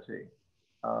society,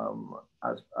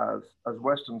 as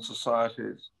Western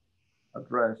societies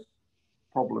address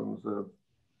problems of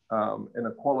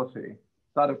inequality,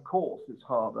 that of course is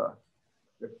harder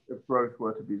if growth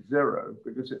were to be zero,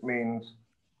 because it means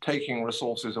taking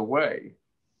resources away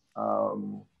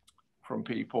from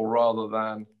people rather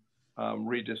than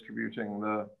redistributing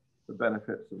the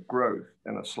benefits of growth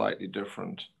in a slightly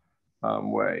different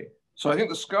way. So I think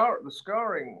the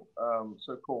scarring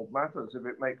so-called matters if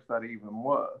it makes that even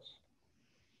worse,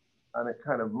 and it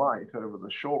kind of might over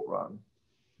the short run.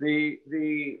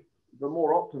 The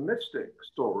more optimistic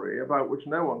story, about which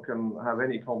no one can have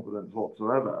any confidence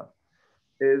whatsoever,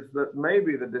 is that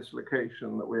maybe the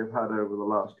dislocation that we have had over the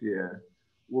last year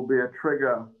will be a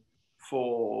trigger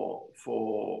for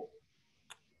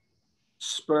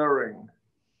spurring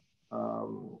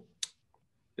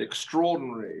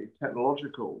extraordinary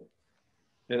technological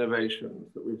innovations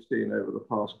that we've seen over the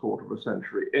past quarter of a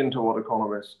century into what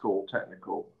economists call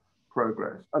technical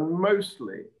progress. And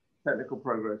mostly technical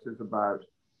progress is about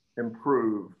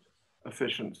improved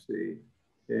efficiency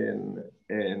in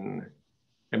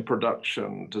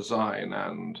production, design,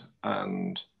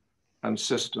 and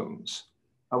systems.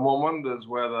 And one wonders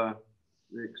whether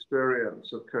the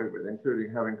experience of COVID,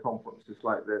 including having conferences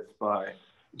like this by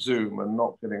Zoom and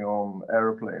not getting on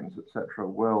airplanes, etc.,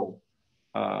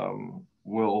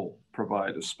 will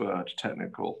provide a spur to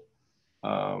technical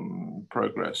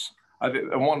progress.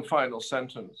 And one final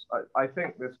sentence. I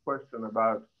think this question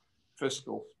about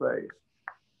fiscal space,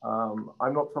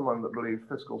 I'm not someone that believes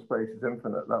fiscal space is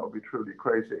infinite. That would be truly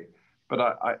crazy.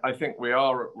 But I think we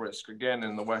are at risk, again,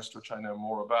 in the West, which I know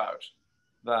more about,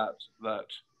 that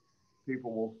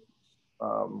people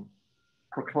will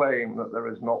proclaim that there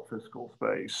is not fiscal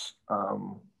space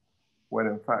when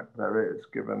in fact there is,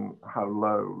 given how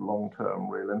low long-term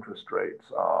real interest rates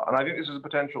are. And I think this is a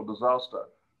potential disaster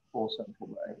for central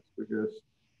banks, because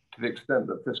to the extent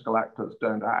that fiscal actors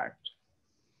don't act,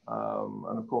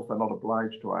 and of course they're not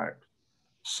obliged to act,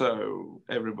 so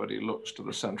everybody looks to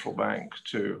the central bank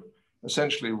to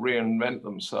essentially reinvent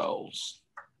themselves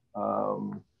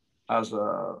as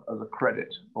a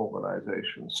credit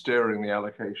organization, steering the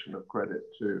allocation of credit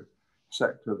to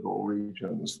sectors or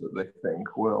regions that they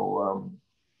think will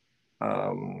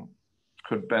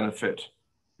could benefit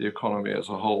the economy as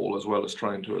a whole, as well as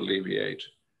trying to alleviate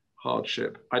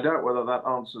hardship. I doubt whether that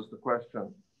answers the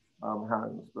question,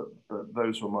 Hans, but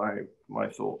those were my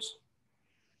thoughts.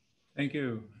 Thank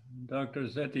you. Dr.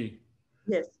 Zeti.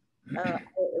 Yes, I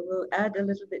will add a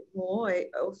little bit more. I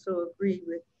also agree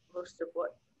with most of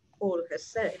what Paul has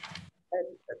said. And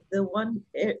the one,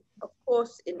 of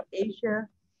course, in Asia,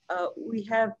 we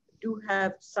do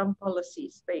have some policy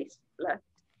space left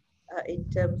in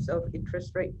terms of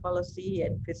interest rate policy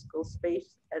and fiscal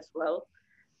space as well.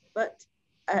 But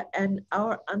and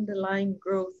our underlying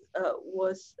growth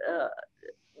was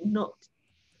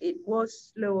it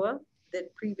was slower than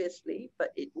previously,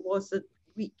 but it wasn't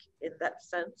weak in that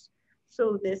sense.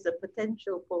 So there's a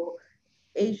potential for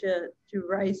Asia to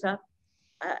rise up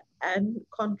and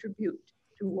contribute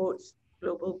towards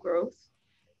global growth.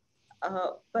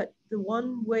 But the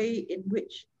one way in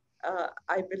which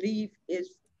I believe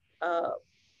is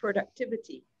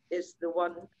productivity is the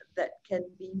one that can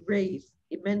be raised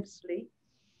immensely.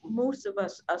 Most of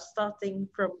us are starting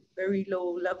from very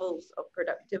low levels of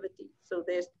productivity. So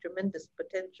there's tremendous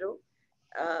potential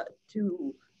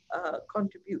to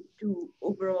contribute to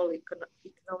overall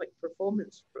economic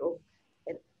performance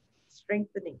and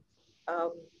strengthening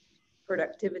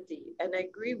productivity. And I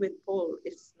agree with Paul,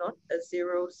 it's not a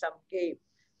zero-sum game.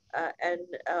 And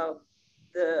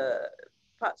the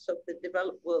parts of the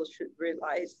developed world should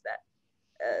realize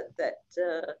that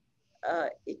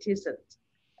it isn't.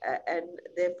 And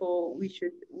therefore, we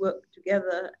should work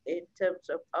together in terms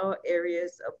of our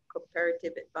areas of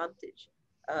comparative advantage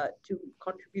to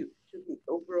contribute to the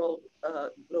overall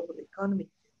global economy.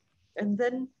 And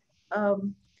then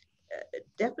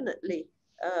definitely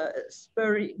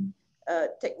spurring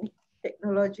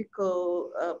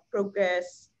technological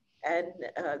progress and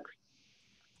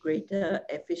greater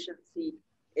efficiency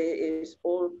is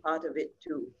all part of it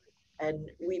too.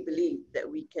 And we believe that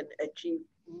we can achieve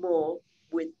more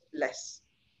with less.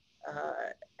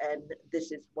 And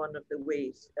this is one of the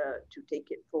ways to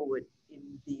take it forward in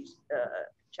these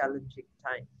challenging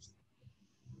times.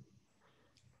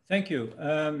 Thank you.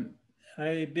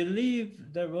 I believe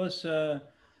there was a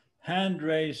hand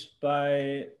raised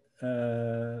by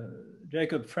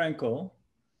Jacob Frenkel,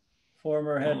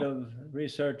 former head of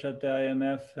research at the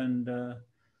IMF and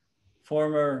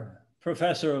former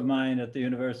professor of mine at the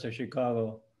University of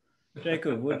Chicago.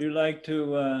 Jacob, would you like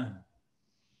to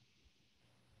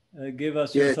give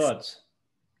us your thoughts?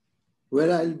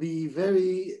 Well, I'll be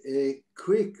very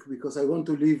quick because I want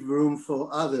to leave room for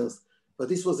others. But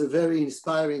this was a very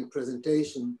inspiring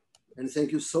presentation, and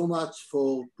thank you so much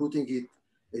for putting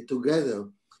it together.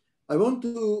 I want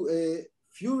to a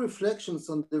few reflections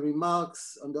on the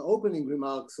remarks, on the opening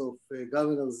remarks of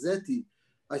Governor Zeti.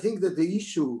 I think that the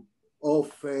issue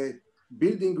of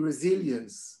building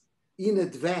resilience in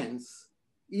advance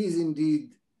is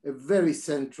indeed a very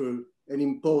central and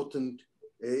important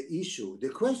issue. The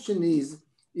question is,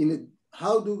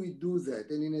 how do we do that?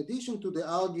 And in addition to the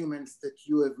arguments that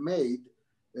you have made,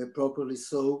 properly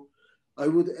so, I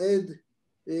would add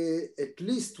at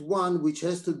least one which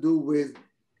has to do with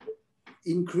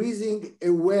increasing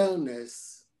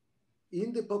awareness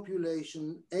in the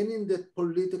population and in the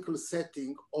political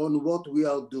setting on what we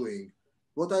are doing.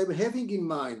 What I'm having in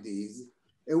mind is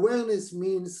awareness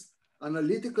means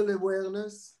analytical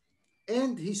awareness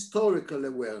and historical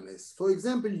awareness. For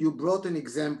example, you brought an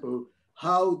example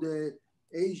how the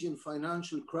Asian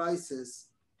financial crisis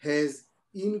has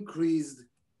increased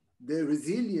the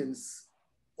resilience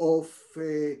of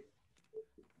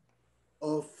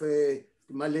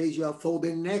Malaysia for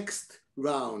the next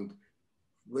round,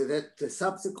 where that the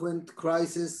subsequent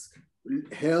crisis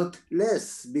hurt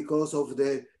less because of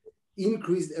the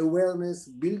increased awareness,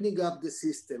 building up the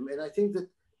system. And I think that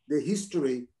the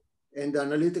history and the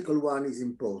analytical one is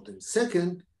important.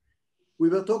 Second, we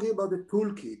were talking about the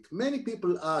toolkit. Many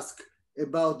people ask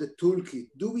about the toolkit.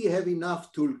 Do we have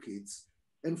enough toolkits?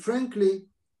 And frankly,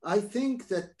 I think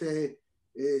that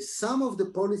some of the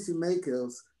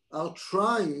policymakers are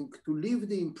trying to leave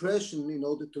the impression in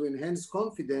order to enhance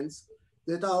confidence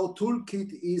that our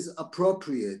toolkit is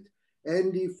appropriate.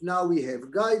 And if now we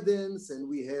have guidance and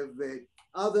we have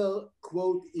other,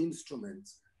 quote,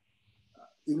 instruments.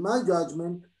 In my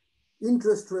judgment,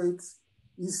 interest rates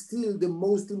is still the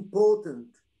most important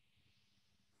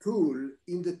tool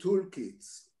in the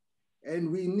toolkits.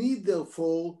 And we need,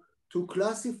 therefore, to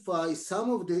classify some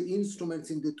of the instruments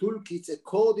in the toolkits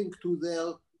according to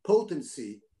their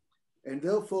potency. And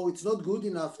therefore, it's not good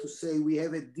enough to say we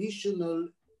have additional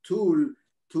tool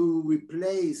to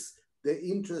replace the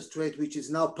interest rate, which is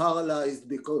now paralyzed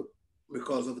because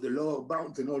of the lower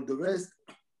bounds and all the rest.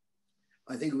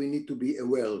 I think we need to be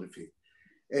aware of it.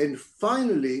 And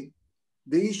finally,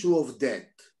 the issue of debt.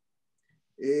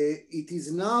 It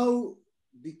is now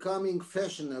becoming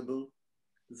fashionable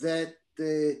that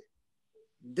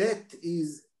debt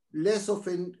is less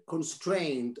often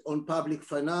constrained on public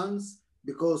finance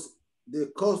because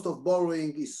the cost of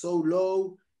borrowing is so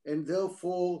low, and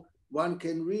therefore one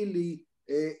can really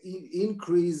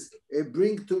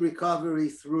bring to recovery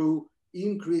through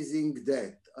increasing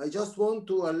debt. I just want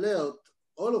to alert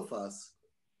all of us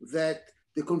that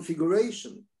the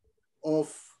configuration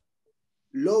of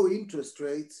low interest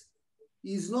rates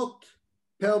is not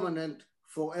permanent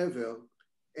forever.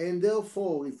 And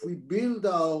therefore, if we build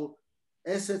our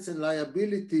assets and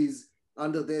liabilities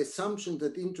under the assumption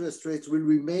that interest rates will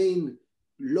remain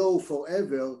low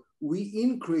forever, we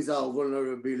increase our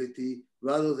vulnerability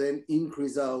rather than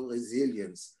increase our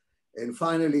resilience. And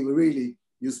finally, really,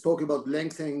 you spoke about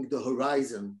lengthening the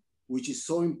horizon, which is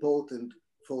so important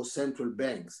for central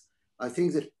banks. I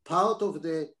think that part of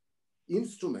the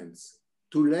instruments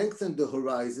to lengthen the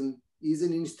horizon is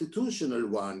an institutional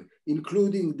one,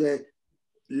 including the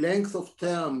length of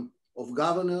term of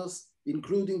governors,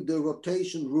 including the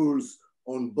rotation rules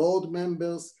on board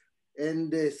members,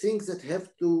 and the things that have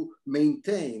to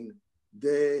maintain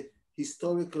the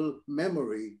historical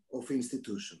memory of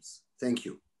institutions. Thank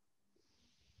you.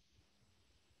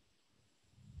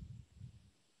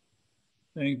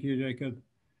 Thank you, Jacob.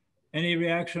 Any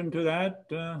reaction to that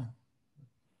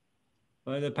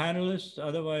by the panelists?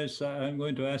 Otherwise, I'm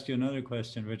going to ask you another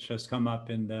question, which has come up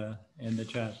in the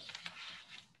chat.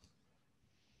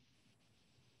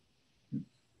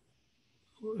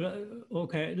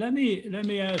 Okay, let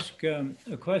me ask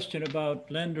a question about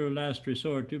lender last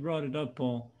resort. You brought it up,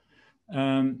 Paul.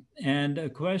 And a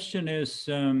question is,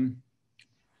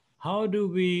 how do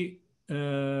we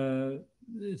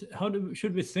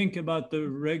should we think about the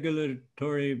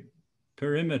regulatory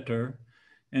perimeter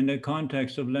in the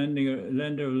context of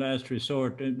lender of last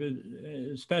resort,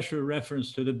 special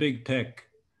reference to the big tech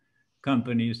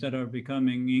companies that are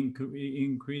becoming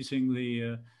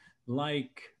increasingly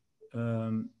like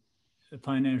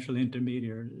financial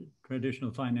intermediaries,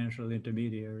 traditional financial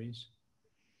intermediaries?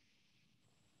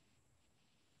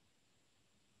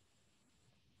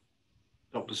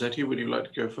 Dr. Zeti, would you like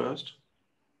to go first?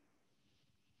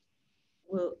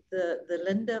 Well, the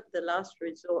lender of the last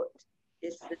resort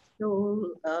is the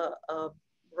sole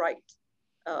right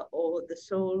or the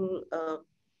sole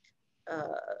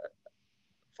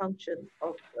function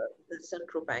of the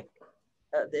central bank.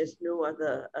 There's no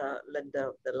other lender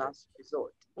of the last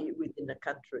resort within a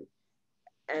country.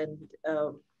 And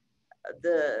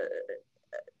the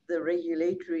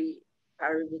regulatory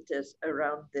parameters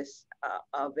around this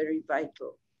are very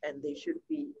vital, and they should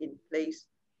be in place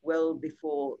well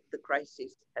before the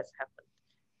crisis has happened.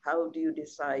 How do you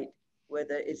decide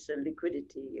whether it's a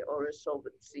liquidity or a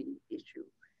solvency issue?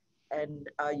 And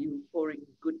are you pouring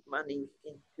good money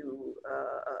into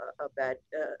a bad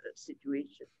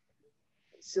situation?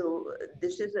 So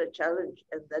this is a challenge,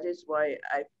 and that is why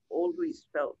I've always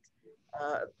felt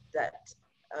that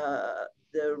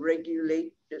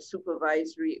the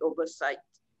supervisory oversight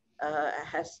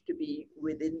has to be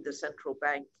within the central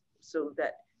bank, so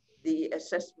that the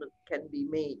assessment can be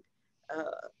made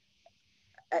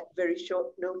at very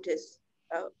short notice.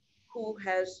 Who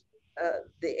has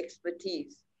the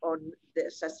expertise on the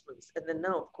assessments? And then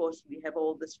now, of course, we have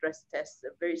all the stress tests,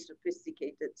 very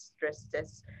sophisticated stress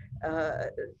tests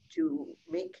to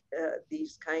make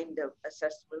these kind of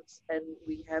assessments. And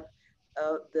we have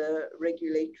the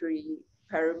regulatory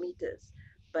parameters.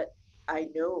 But I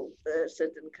know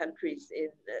certain countries in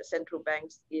central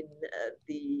banks in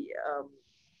the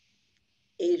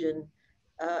Asian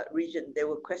region, there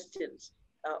were questions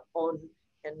on,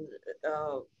 and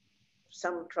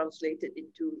some translated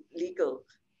into legal,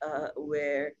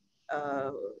 where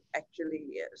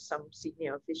actually some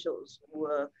senior officials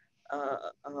were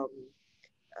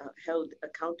held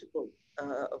accountable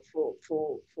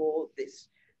for this.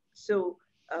 So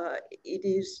it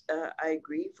is, I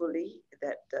agree fully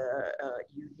that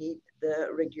you need the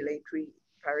regulatory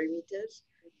parameters,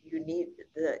 you need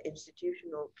the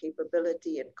institutional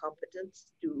capability and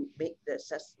competence to make the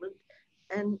assessment,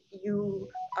 and you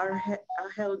are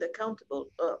held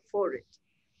accountable for it.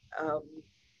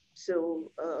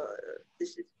 So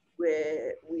this is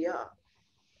where we are.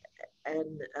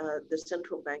 And the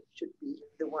central bank should be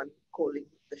the one calling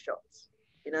the shots.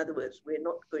 In other words, we're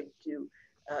not going to,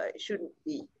 shouldn't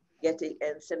be getting,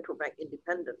 and central bank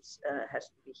independence has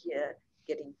to be here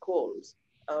getting calls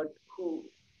on who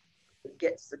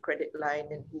gets the credit line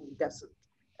and who doesn't.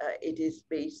 It is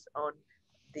based on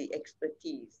the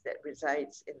expertise that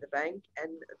resides in the bank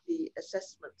and the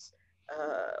assessments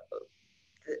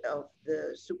of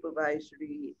the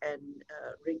supervisory and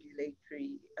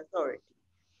regulatory authority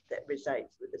that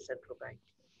resides with the central bank.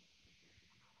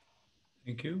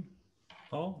 Thank you.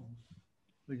 Paul?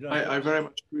 I very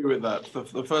much agree with that.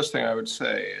 The first thing I would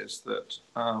say is that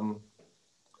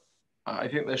I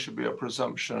think there should be a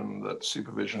presumption that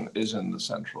supervision is in the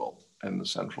central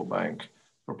bank,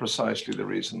 for precisely the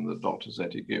reason that Dr.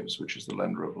 Zeti gives, which is the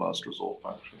lender of last resort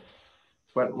function.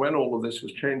 When all of this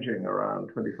was changing around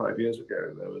 25 years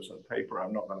ago, there was a paper,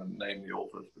 I'm not going to name the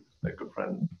authors because they're good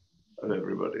friends of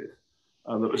everybody's,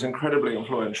 that was incredibly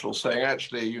influential, saying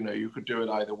actually, you know, you could do it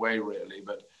either way really,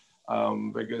 but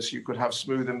because you could have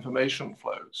smooth information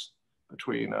flows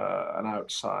between an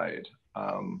outside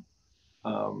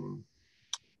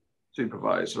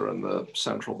supervisor and the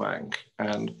central bank.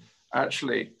 And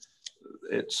actually,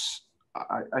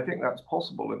 I think that's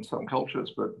possible in some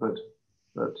cultures, but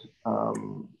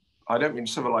I don't mean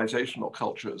civilizational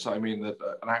cultures. I mean that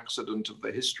an accident of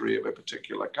the history of a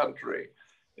particular country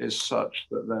is such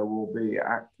that there will be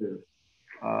active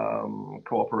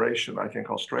cooperation. I think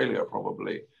Australia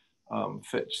probably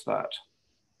fits that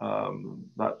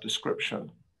description.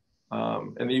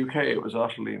 In the UK, it was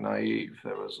utterly naive.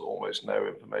 There was almost no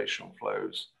information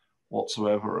flows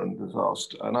whatsoever, and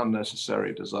an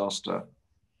unnecessary disaster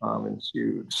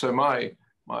ensued. So I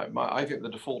think the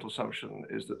default assumption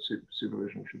is that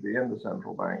supervision should be in the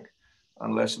central bank,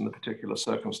 unless in the particular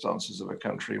circumstances of a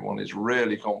country one is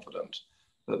really confident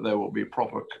that there will be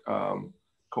proper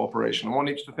cooperation. And one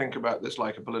needs to think about this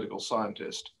like a political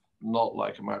scientist, not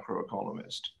like a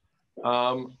macroeconomist.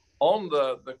 On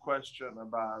the question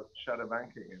about shadow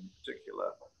banking, in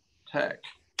particular tech,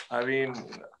 I mean,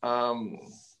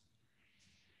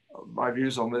 my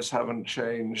views on this haven't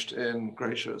changed in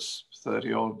gracious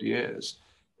 30 odd years.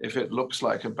 If it looks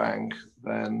like a bank,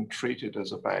 then treat it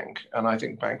as a bank. And I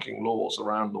think banking laws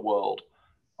around the world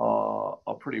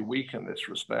are pretty weak in this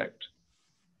respect.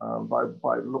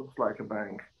 By looks like a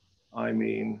bank, I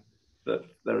mean that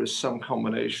there is some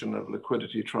combination of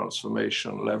liquidity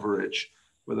transformation, leverage,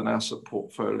 with an asset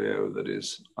portfolio that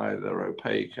is either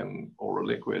opaque or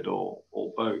illiquid or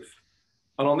both.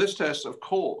 And on this test, of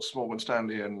course, Morgan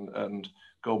Stanley and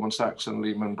Goldman Sachs and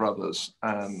Lehman Brothers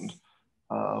and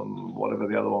whatever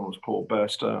the other one was called, Bear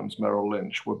Stearns, Merrill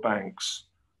Lynch, were banks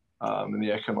in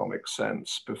the economic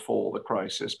sense before the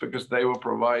crisis, because they were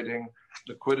providing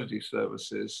liquidity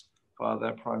services via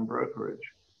their prime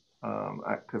brokerage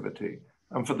activity.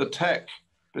 And for the tech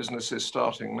businesses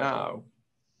starting now,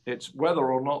 it's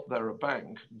whether or not they're a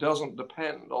bank doesn't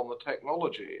depend on the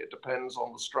technology. It depends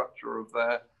on the structure of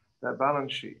their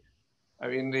balance sheet. I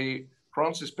mean,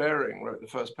 Francis Baring wrote the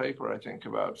first paper, I think,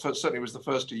 certainly was the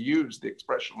first to use the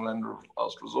expression lender of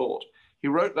last resort. He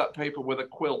wrote that paper with a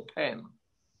quill pen.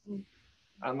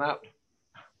 And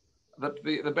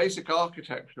the basic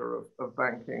architecture of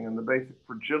banking and the basic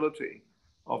fragility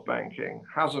of banking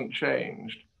hasn't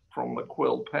changed from the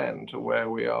quill pen to where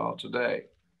we are today.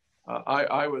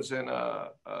 I was in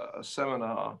a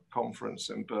seminar conference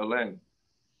in Berlin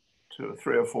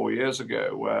 3 or 4 years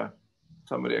ago where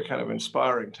somebody, a kind of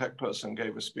inspiring tech person,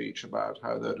 gave a speech about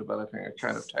how they're developing a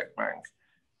kind of tech bank.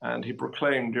 And he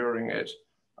proclaimed during it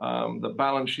that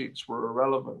balance sheets were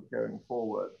irrelevant going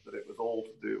forward, that it was all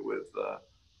to do with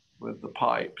the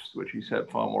pipes, which he said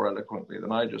far more eloquently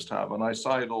than I just have. And I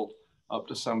sidled up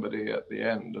to somebody at the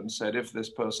end and said, if this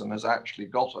person has actually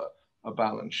got a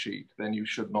balance sheet, then you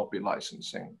should not be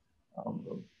licensing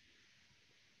them.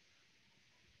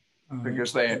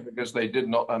 Because they did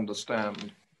not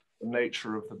understand the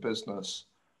nature of the business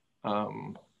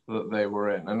that they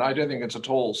were in. And I don't think it's at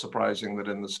all surprising that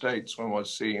in the States, when we're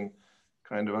seeing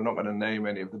kind of, I'm not going to name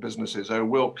any of the businesses,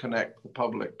 we'll connect the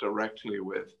public directly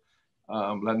with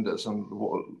lenders. And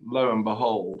lo and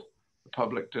behold, the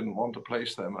public didn't want to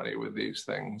place their money with these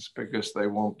things because they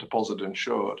want deposit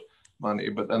insured money,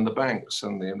 but then the banks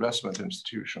and the investment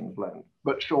institutions lend,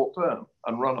 but short term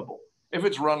and runnable. If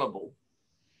it's runnable,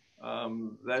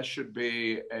 there should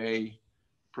be a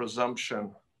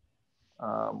presumption.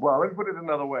 Well, let me put it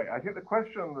another way. I think the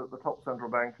question that the top central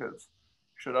bankers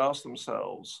should ask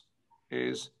themselves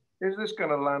is this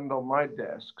going to land on my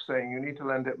desk saying you need to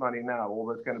lend it money now,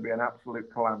 or there's going to be an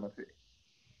absolute calamity?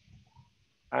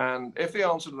 And if the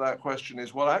answer to that question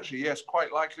is, well, actually, yes,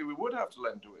 quite likely we would have to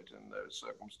lend to it in those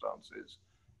circumstances,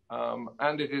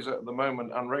 and it is at the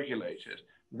moment unregulated,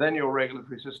 then your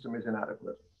regulatory system is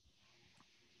inadequate.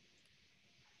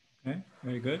 Okay,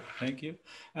 very good. Thank you.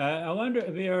 I wonder,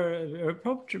 we're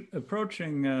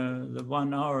approaching the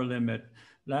 1 hour limit.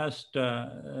 Last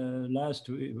 2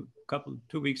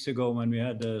 weeks ago, when we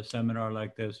had a seminar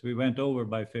like this, we went over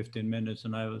by 15 minutes,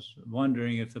 and I was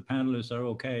wondering if the panelists are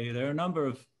okay. There are a number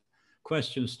of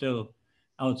questions still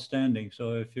outstanding.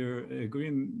 So if you're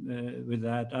agreeing with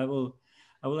that, I will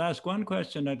ask one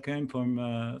question that came from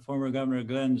former Governor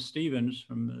Glenn Stevens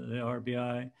from the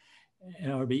RBA,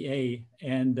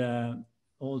 and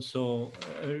also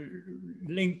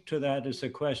linked to that is a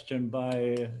question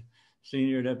by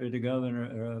Senior Deputy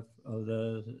Governor of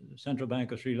the Central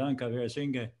Bank of Sri Lanka,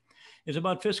 Veerasinghe. It's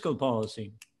about fiscal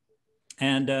policy.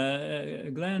 And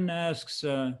Glenn asks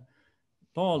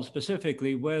Paul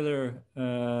specifically whether,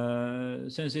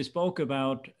 since he spoke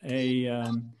about a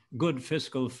good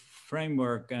fiscal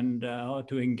framework and how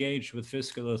to engage with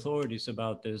fiscal authorities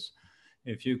about this,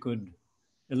 if you could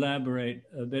elaborate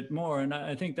a bit more. And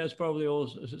I think that's probably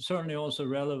also, certainly also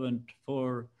relevant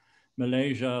for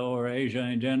Malaysia or Asia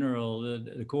in general,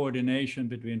 the coordination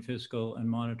between fiscal and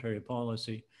monetary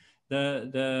policy.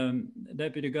 The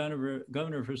Deputy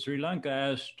Governor for Sri Lanka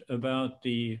asked about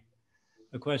a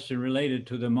question related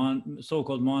to the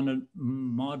so-called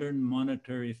modern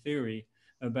monetary theory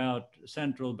about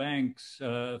central banks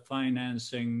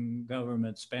financing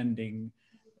government spending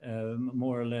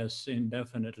more or less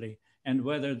indefinitely, and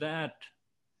whether that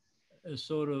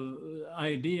sort of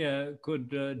idea could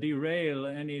derail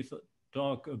any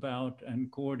talk about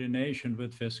and coordination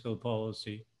with fiscal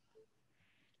policy.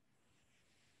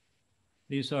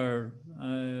 These are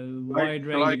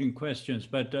wide-ranging questions,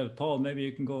 but Paul, maybe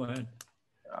you can go ahead.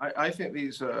 I think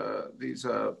these are,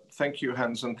 thank you,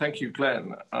 Hans, and thank you,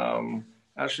 Glenn.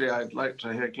 Actually, I'd like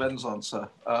to hear Glenn's answer.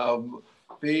 I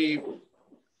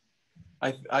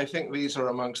think these are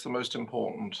amongst the most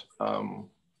important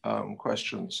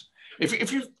questions.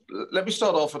 If you let me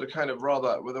start off at a kind of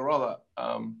rather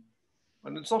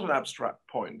and it's not an abstract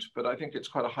point, but I think it's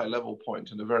quite a high level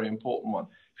point and a very important one.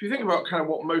 If you think about kind of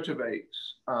what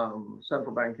motivates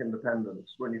central bank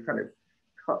independence, when you kind of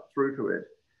cut through to it,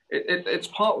 it's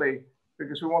partly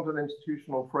because we want an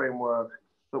institutional framework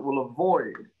that will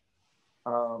avoid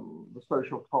the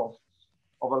social costs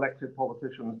of elected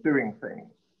politicians doing things.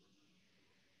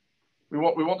 We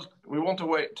want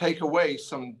to take away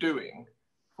some doing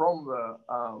from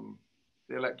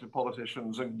the elected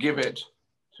politicians and give it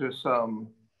to some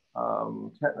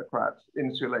technocrats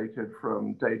insulated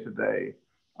from day-to-day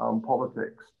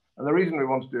politics. And the reason we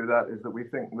want to do that is that we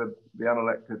think that the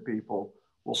unelected people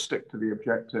will stick to the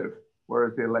objective,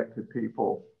 whereas the elected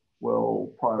people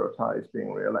will prioritize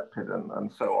being re-elected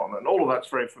and so on. And all of that's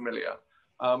very familiar.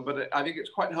 But I think it's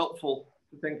quite helpful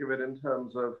to think of it in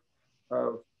terms of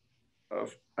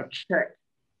a check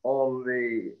on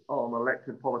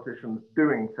elected politicians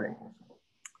doing things.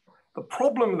 The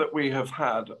problem that we have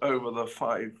had over the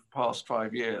past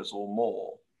 5 years or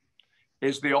more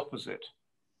is the opposite,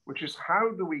 which is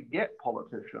how do we get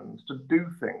politicians to do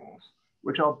things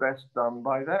which are best done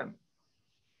by them?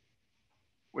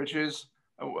 Which is,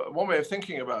 one way of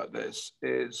thinking about this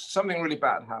is something really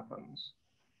bad happens,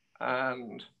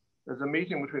 and there's a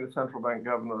meeting between the central bank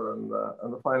governor and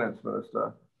the finance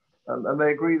minister, and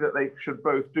they agree that they should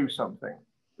both do something.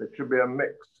 It should be a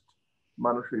mixed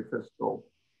monetary fiscal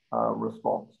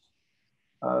response.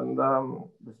 And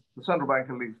the central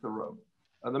banker leaves the room.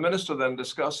 And the minister then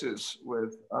discusses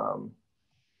with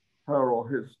her or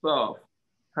his staff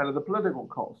kind of the political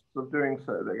costs of doing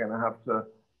so. They're going to have to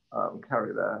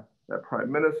carry their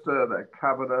prime minister, their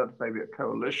cabinet, maybe a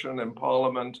coalition in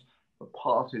parliament, the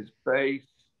party's base,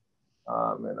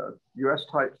 in a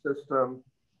US-type system,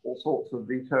 all sorts of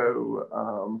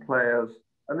veto players.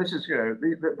 And this is,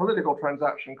 the political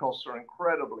transaction costs are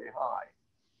incredibly high.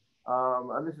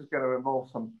 And this is going to involve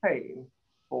some pain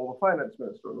for the finance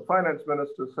minister. And the finance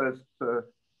minister says to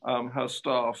her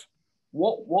staff,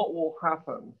 what will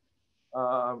happen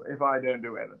if I don't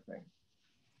do anything?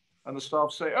 And the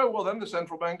staff say, oh, well, then the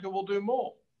central banker will do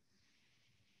more.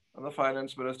 And the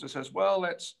finance minister says, well,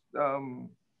 let's go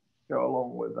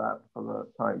along with that for the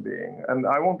time being. And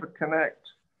I want to connect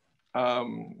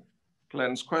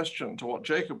Glenn's question to what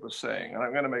Jacob was saying. And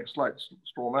I'm going to make a slight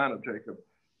straw man of Jacob.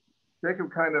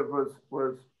 Jacob kind of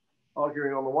was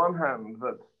arguing on the one hand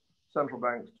that central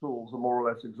bank's tools are more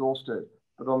or less exhausted,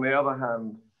 but on the other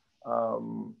hand,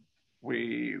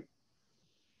 we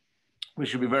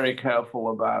should be very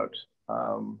careful about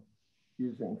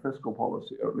using fiscal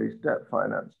policy, or at least debt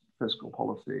finance fiscal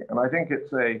policy. And I think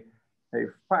it's a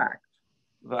fact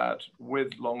that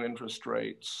with long interest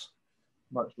rates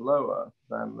much lower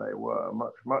than they were,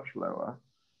 much lower,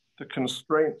 the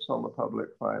constraints on the public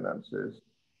finances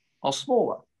are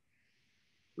smaller.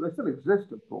 But they still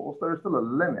exist, of course. There is still a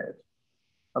limit.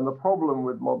 And the problem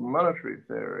with modern monetary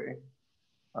theory,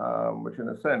 which in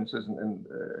a sense it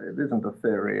isn't a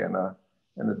theory in a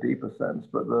deeper sense,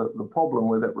 but the problem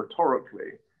with it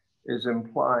rhetorically is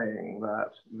implying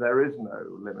that there is no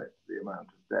limit to the amount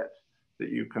of debt that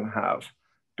you can have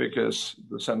because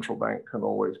the central bank can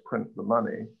always print the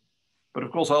money. But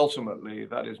of course, ultimately,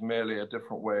 that is merely a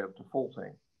different way of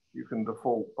defaulting. You can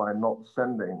default by not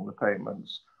sending the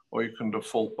payments, or you can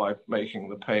default by making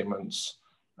the payments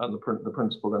and the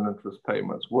principal and interest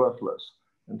payments worthless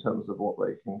in terms of what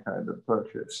they can kind of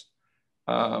purchase.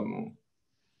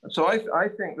 So I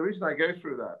think the reason I go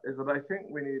through that is that I think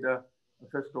we need a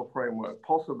fiscal framework,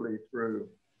 possibly through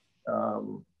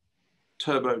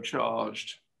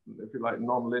turbocharged, if you like,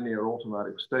 non-linear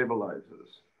automatic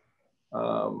stabilizers,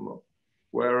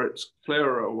 where it's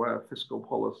clearer where fiscal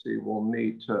policy will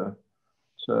need to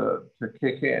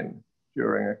kick in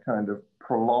during a kind of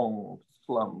prolonged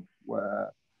slump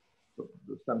where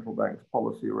the central bank's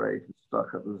policy rate is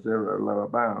stuck at the zero lower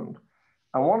bound.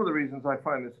 And one of the reasons I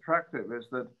find this attractive is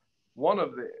that one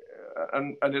of the,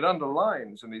 and it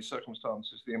underlines in these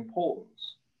circumstances the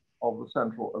importance of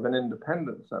an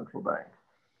independent central bank,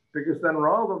 because then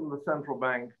rather than the central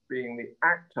bank being the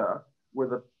actor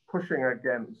with a pushing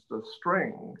against a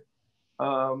string,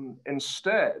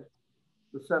 instead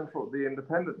the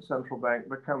independent central bank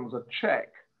becomes a check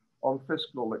on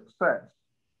fiscal excess,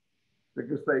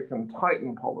 because they can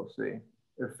tighten policy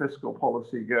if fiscal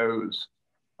policy goes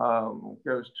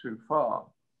too far.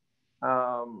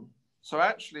 So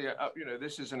actually,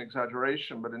 this is an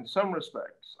exaggeration, but in some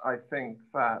respects, I think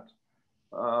that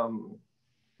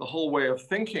the whole way of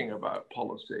thinking about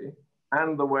policy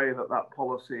and the way that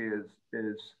policy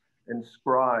is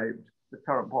inscribed, the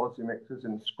current policy mix is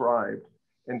inscribed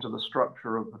into the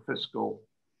structure of the fiscal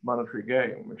monetary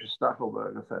game, which is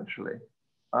Stackelberg essentially,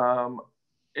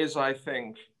 is, I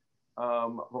think,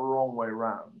 the wrong way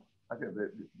round. I think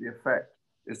that the effect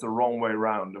is the wrong way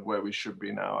round of where we should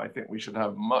be now. I think we should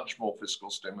have much more fiscal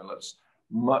stimulus,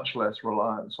 much less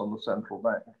reliance on the central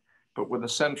bank. But with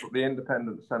the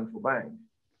independent central bank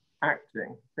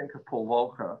acting, think of Paul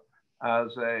Volcker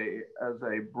as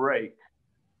a brake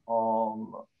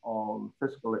on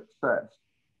fiscal excess,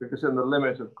 because in the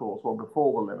limit, of course, or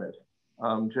before the limit,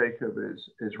 Jacob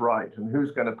is right. And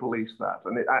who's going to police that?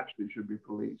 And it actually should be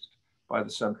policed by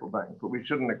the central bank. But we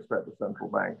shouldn't expect the central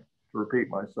bank, to repeat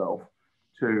myself,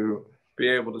 to be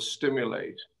able to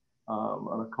stimulate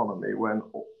an economy when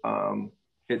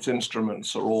its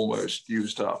instruments are almost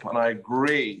used up. And I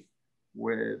agree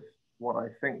with what I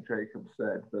think Jacob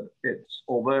said, that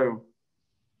although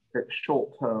it's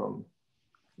short term,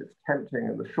 it's tempting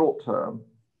in the short term,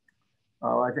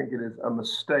 I think it is a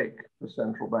mistake for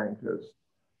central bankers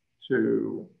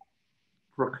to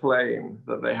proclaim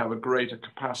that they have a greater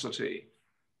capacity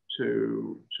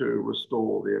to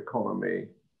restore the economy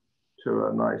to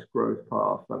a nice growth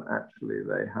path than actually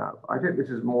they have. I think this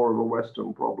is more of a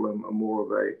Western problem and more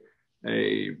of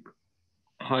a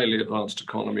highly advanced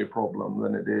economy problem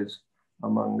than it is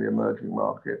among the emerging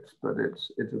markets, but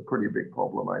it's a pretty big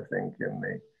problem, I think, in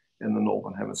the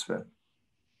Northern Hemisphere.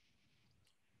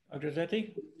 Dr.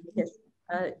 Zeti? Yes,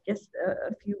 just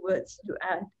a few words to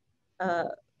add.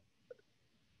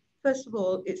 First of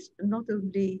all, it's not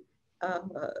only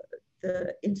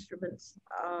the instruments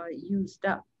are used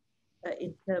up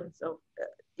in terms of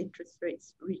interest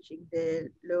rates reaching their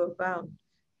lower bound,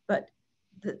 but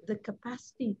the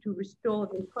capacity to restore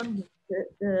the economy,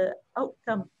 the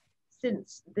outcome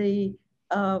since the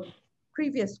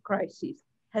previous crises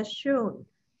has shown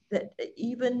that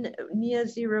even near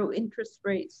zero interest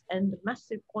rates and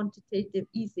massive quantitative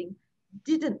easing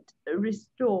didn't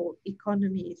restore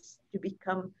economies to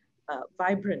become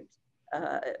vibrant.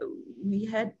 We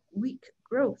had weak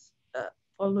growth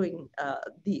following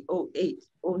the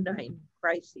 08-09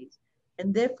 crises.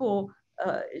 And therefore,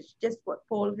 it's just what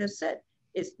Paul has said.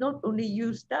 It's not only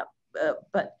used up,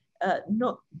 but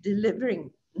not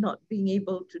being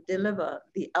able to deliver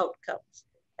the outcomes.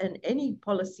 And any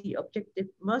policy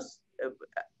must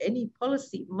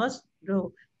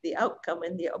know the outcome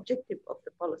and the objective of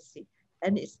the policy.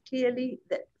 And it's clearly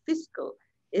that fiscal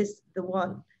is the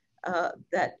one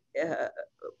that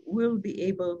will be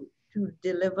able to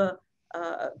deliver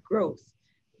growth.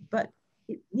 But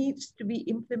it needs to be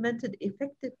implemented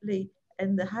effectively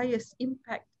in the highest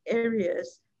impact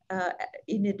areas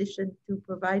in addition to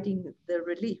providing the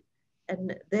relief.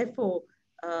 And therefore,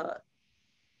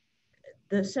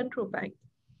 the central bank,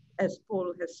 as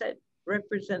Paul has said,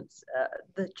 represents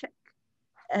the check.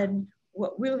 And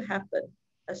what will happen,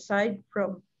 aside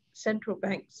from central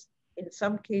banks, in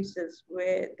some cases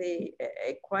where they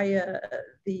acquire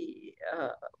the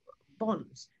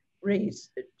bonds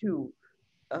raised to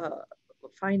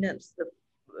finance the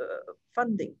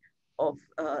funding of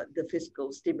the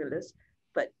fiscal stimulus,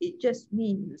 but it just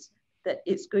means that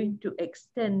it's going to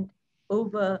extend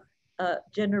over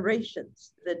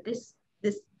generations, that this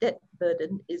debt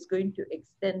burden is going to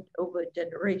extend over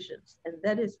generations. And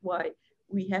that is why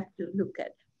we have to look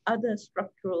at other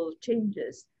structural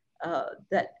changes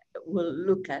that will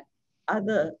look at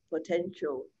other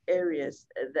potential areas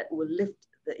that will lift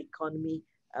the economy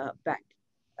back.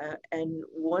 And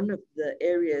one of the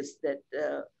areas that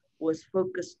was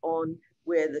focused on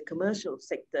where the commercial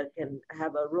sector can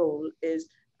have a role is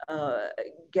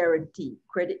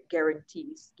credit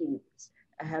guarantee schemes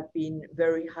have been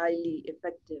very highly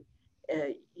effective,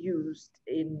 used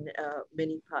in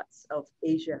many parts of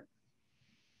Asia,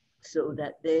 so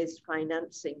that there's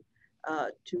financing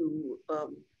to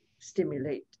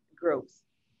stimulate growth.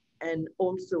 And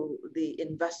also the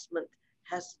investment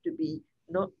has to be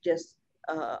not just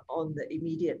on the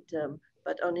immediate term,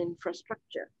 but on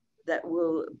infrastructure that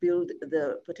will build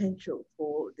the potential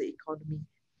for the economy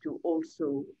to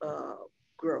also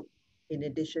grow, in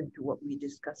addition to what we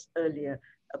discussed earlier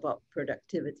about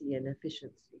productivity and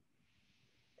efficiency.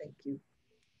 Thank you.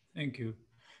 Thank you.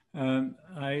 I'm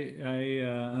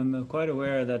quite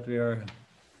aware that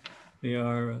we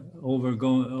are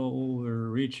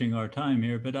overreaching our time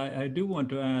here, but I do want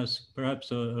to ask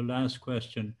perhaps a last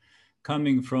question,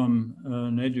 coming from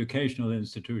an educational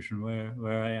institution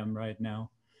where I am right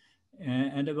now,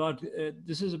 and about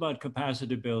this is about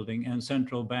capacity building and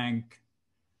central bank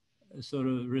sort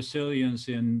of resilience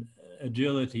in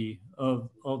agility of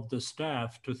the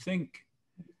staff to think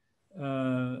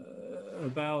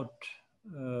about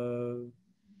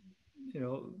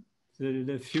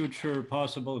the future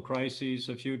possible crises,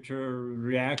 the future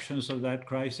reactions of that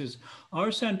crisis,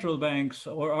 are central banks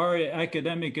or are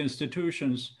academic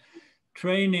institutions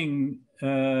training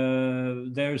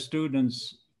their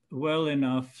students well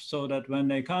enough so that when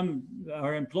they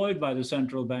are employed by the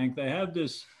central bank, they have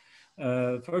this,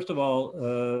 first of all,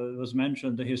 was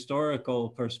mentioned the historical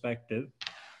perspective.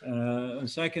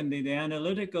 Secondly, the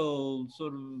analytical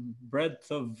sort of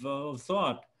breadth of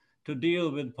thought to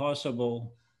deal with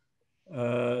possible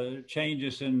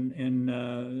changes in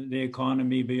the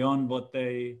economy beyond what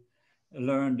they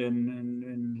learned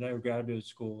in their graduate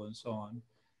school and so on.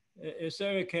 Is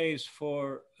there a case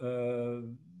for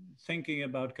thinking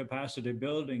about capacity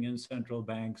building in central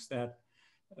banks that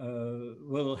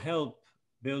will help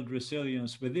build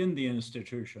resilience within the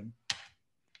institution?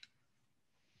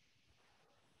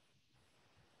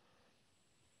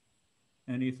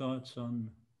 Any thoughts on?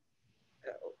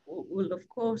 Well, of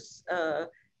course,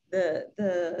 the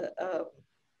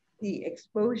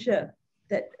exposure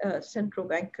that central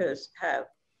bankers have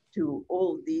to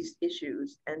all these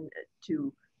issues and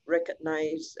to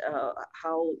recognize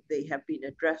how they have been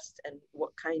addressed and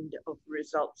what kind of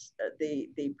results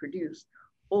they produce.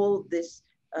 All this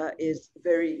is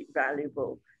very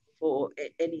valuable for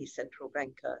any central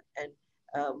banker. And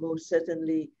most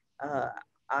certainly,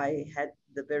 I had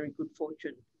the very good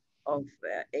fortune of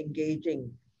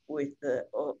engaging with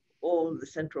all the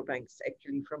central banks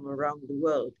actually from around the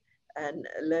world and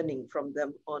learning from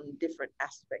them on different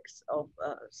aspects of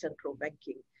central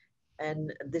banking.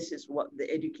 And this is what the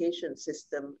education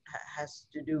system has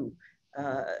to do,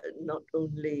 not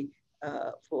only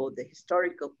for the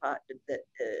historical part, that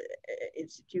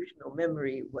institutional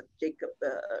memory, what Jacob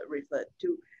referred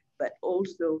to, but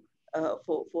also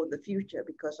for the future,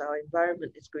 because our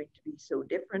environment is going to be so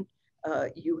different.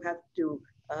 You have to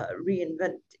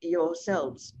reinvent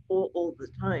yourselves all the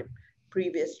time.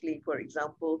 Previously, for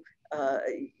example,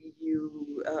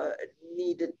 you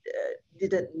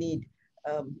didn't need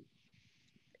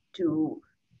to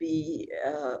be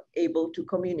able to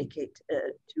communicate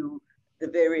to the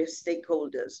various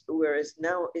stakeholders, whereas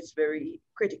now it's very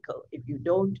critical. If you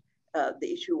don't,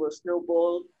 the issue will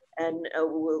snowball and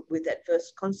with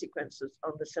adverse consequences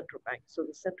on the central bank. So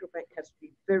the central bank has to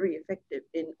be very effective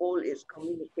in all its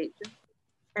communication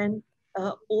and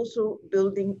also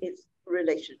building its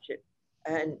relationship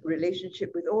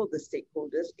with all the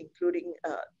stakeholders, including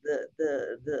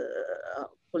the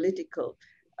political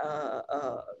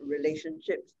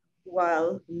relationships,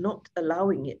 while not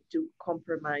allowing it to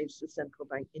compromise the central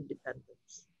bank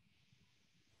independence.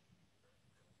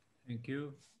 Thank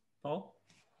you. Paul?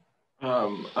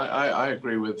 I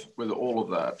agree with all of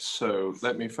that. So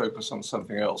let me focus on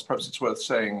something else. Perhaps it's worth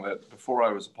saying that before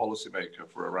I was a policymaker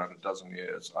for around a dozen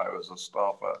years, I was a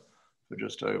staffer for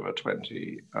just over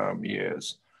 20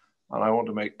 years. And I want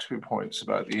to make 2 points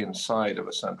about the inside of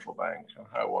a central bank and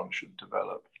how one should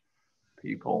develop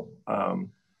people.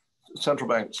 Central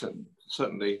banks, and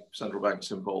certainly central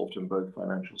banks involved in both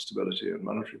financial stability and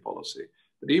monetary policy,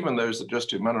 but even those that just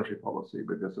do monetary policy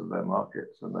because of their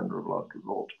markets and then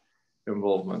revolved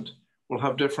involvement will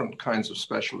have different kinds of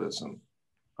specialism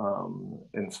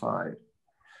inside.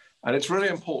 And it's really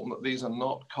important that these are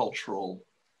not cultural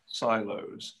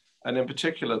silos. And in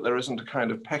particular, there isn't a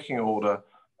kind of pecking order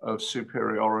of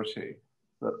superiority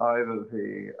that either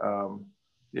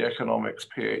the economics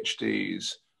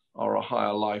PhDs are a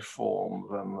higher life form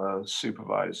than the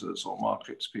supervisors or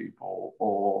markets people,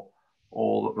 or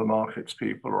that the markets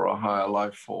people are a higher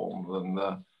life form than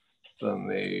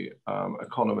the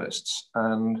economists.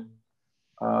 And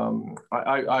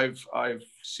I've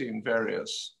seen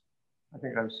various. I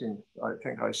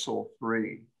think I saw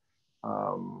 3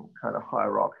 kind of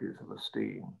hierarchies of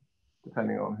esteem,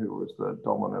 depending on who was the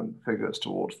dominant figures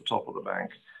towards the top of the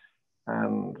bank.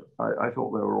 And I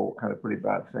thought they were all kind of pretty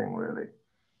bad thing, really.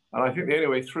 And I think the only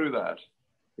way through that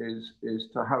is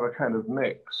to have a kind of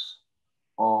mix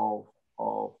of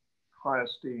high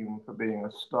esteem for being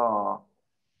a star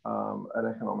at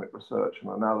economic research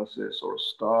and analysis, or a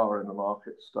star in the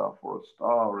market stuff, or a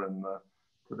star in the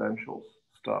credentials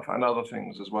stuff, and other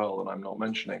things as well that I'm not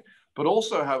mentioning, but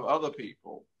also have other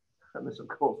people, and this of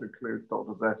course includes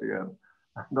Dr. Zeti and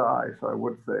I, so I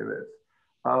would say this,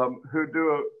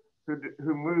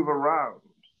 who move around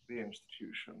the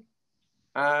institution.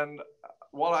 And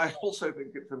while I also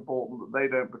think it's important that they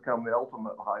don't become the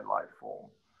ultimate high life form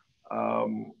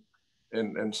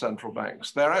in central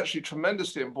banks, they're actually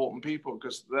tremendously important people,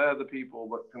 because they're the people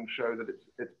that can show that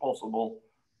it's possible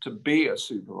to be a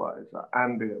supervisor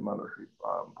and be a monetary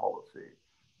policy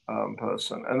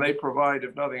person. And they provide,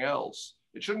 if nothing else,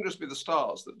 it shouldn't just be the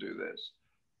stars that do this,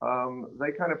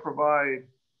 they kind of provide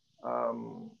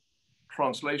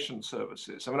translation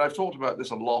services. I mean, I've talked about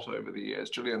this a lot over the years.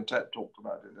 Gillian Tett talked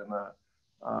about it in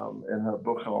her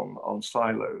book on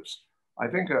silos. I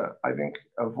think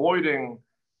avoiding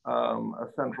a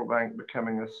central bank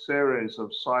becoming a series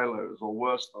of silos, or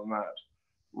worse than that,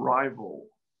 rival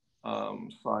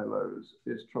silos,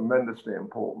 is tremendously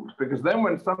important, because then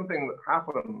when something that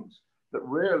happens that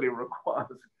really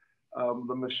requires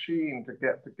the machine to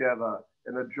get together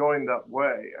in a joined up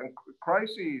way, and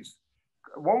crises,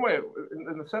 one way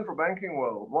in the central banking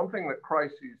world, one thing that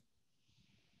crises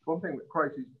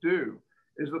do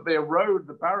is that they erode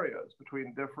the barriers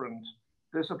between different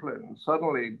disciplines.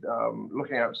 Suddenly,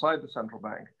 looking outside the central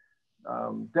bank,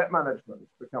 debt management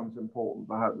becomes important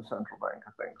behind the central bank,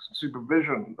 I think.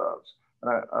 Supervision does,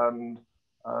 and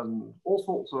all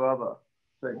sorts of other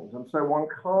things. And so one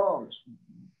can't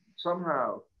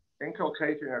somehow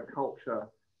inculcating a culture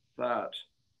that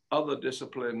other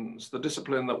disciplines, the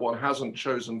discipline that one hasn't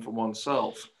chosen for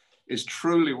oneself, is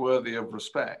truly worthy of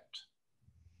respect,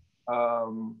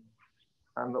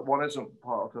 and that one isn't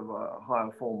part of a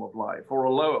higher form of life or a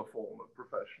lower form of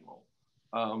professional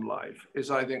life,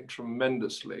 is, I think,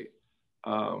 tremendously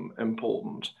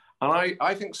important. And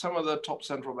I think some of the top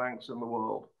central banks in the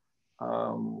world,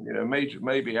 you know,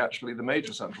 maybe actually the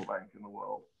major central bank in the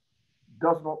world,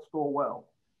 does not score well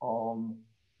on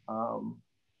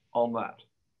that.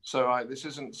 So this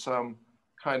isn't some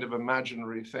kind of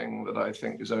imaginary thing that I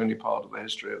think is only part of the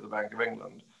history of the Bank of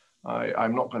England.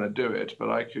 I'm not going to do it, but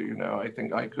I could, you know, I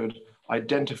think I could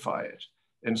identify it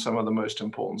in some of the most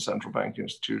important central bank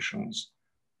institutions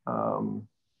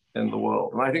in the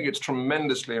world. And I think it's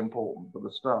tremendously important for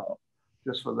the staff,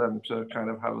 just for them to kind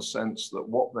of have a sense that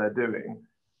what they're doing,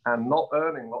 and not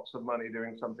earning lots of money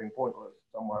doing something pointless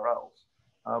somewhere else,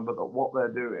 but that what they're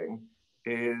doing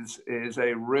is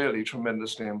a really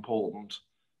tremendously important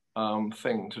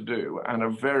thing to do, and a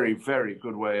very, very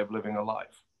good way of living a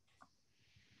life.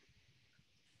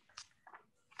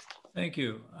 Thank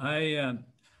you. I'm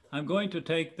going to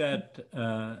take that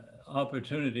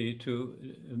opportunity to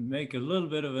make a little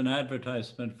bit of an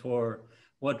advertisement for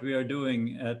what we are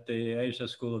doing at the Asia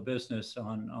School of Business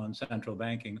on central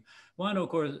banking. One, of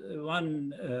course,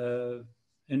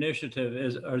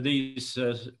 initiative are these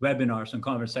webinars and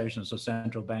conversations of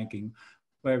central banking,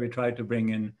 where we try to bring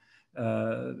in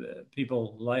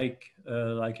people like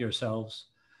yourselves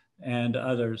and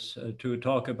others to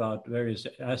talk about various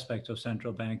aspects of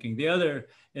central banking. The other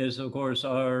is, of course,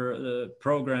 our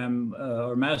program,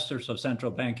 our Masters of Central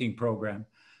Banking program,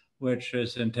 which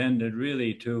is intended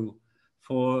really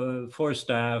for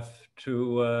staff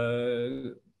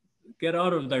to get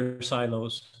out of their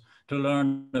silos, to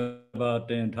learn about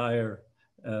the entire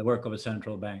work of a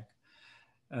central bank.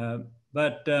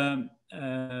 But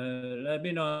let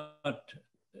me not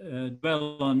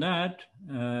dwell on that,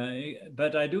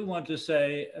 but I do want to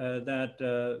say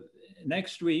that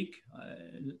next week,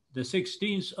 the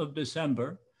 16th of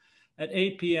December, at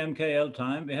 8 p.m. KL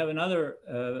time, we have another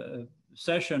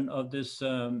session of this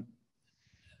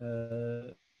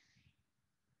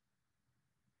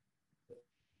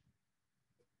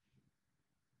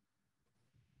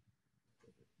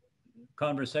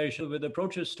conversation with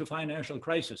approaches to financial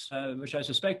crisis, which I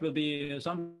suspect will be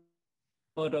somewhat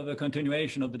of a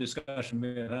continuation of the discussion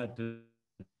we had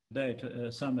today,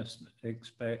 to some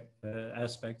aspects.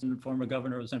 And former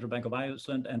governor of the Central Bank of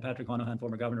Iceland, and Patrick Honohan,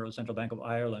 former governor of the Central Bank of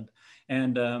Ireland.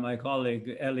 And my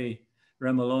colleague Ellie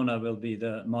Remolona will be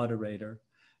the moderator.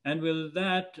 And with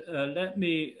that, let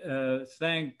me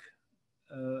thank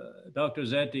Dr.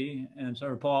 Zeti and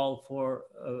Sir Paul for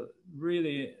a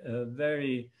really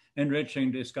very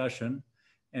enriching discussion.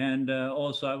 And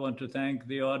also I want to thank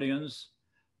the audience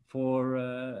for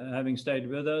having stayed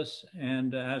with us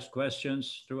and asked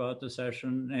questions throughout the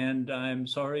session. And I'm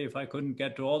sorry if I couldn't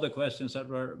get to all the questions that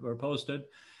were posted,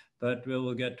 but we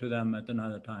will get to them at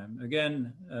another time.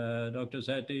 Again, Dr.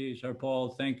 Zeti, Sir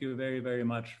Paul, thank you very, very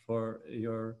much for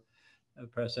your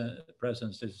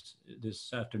presence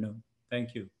this afternoon.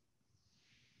 Thank you.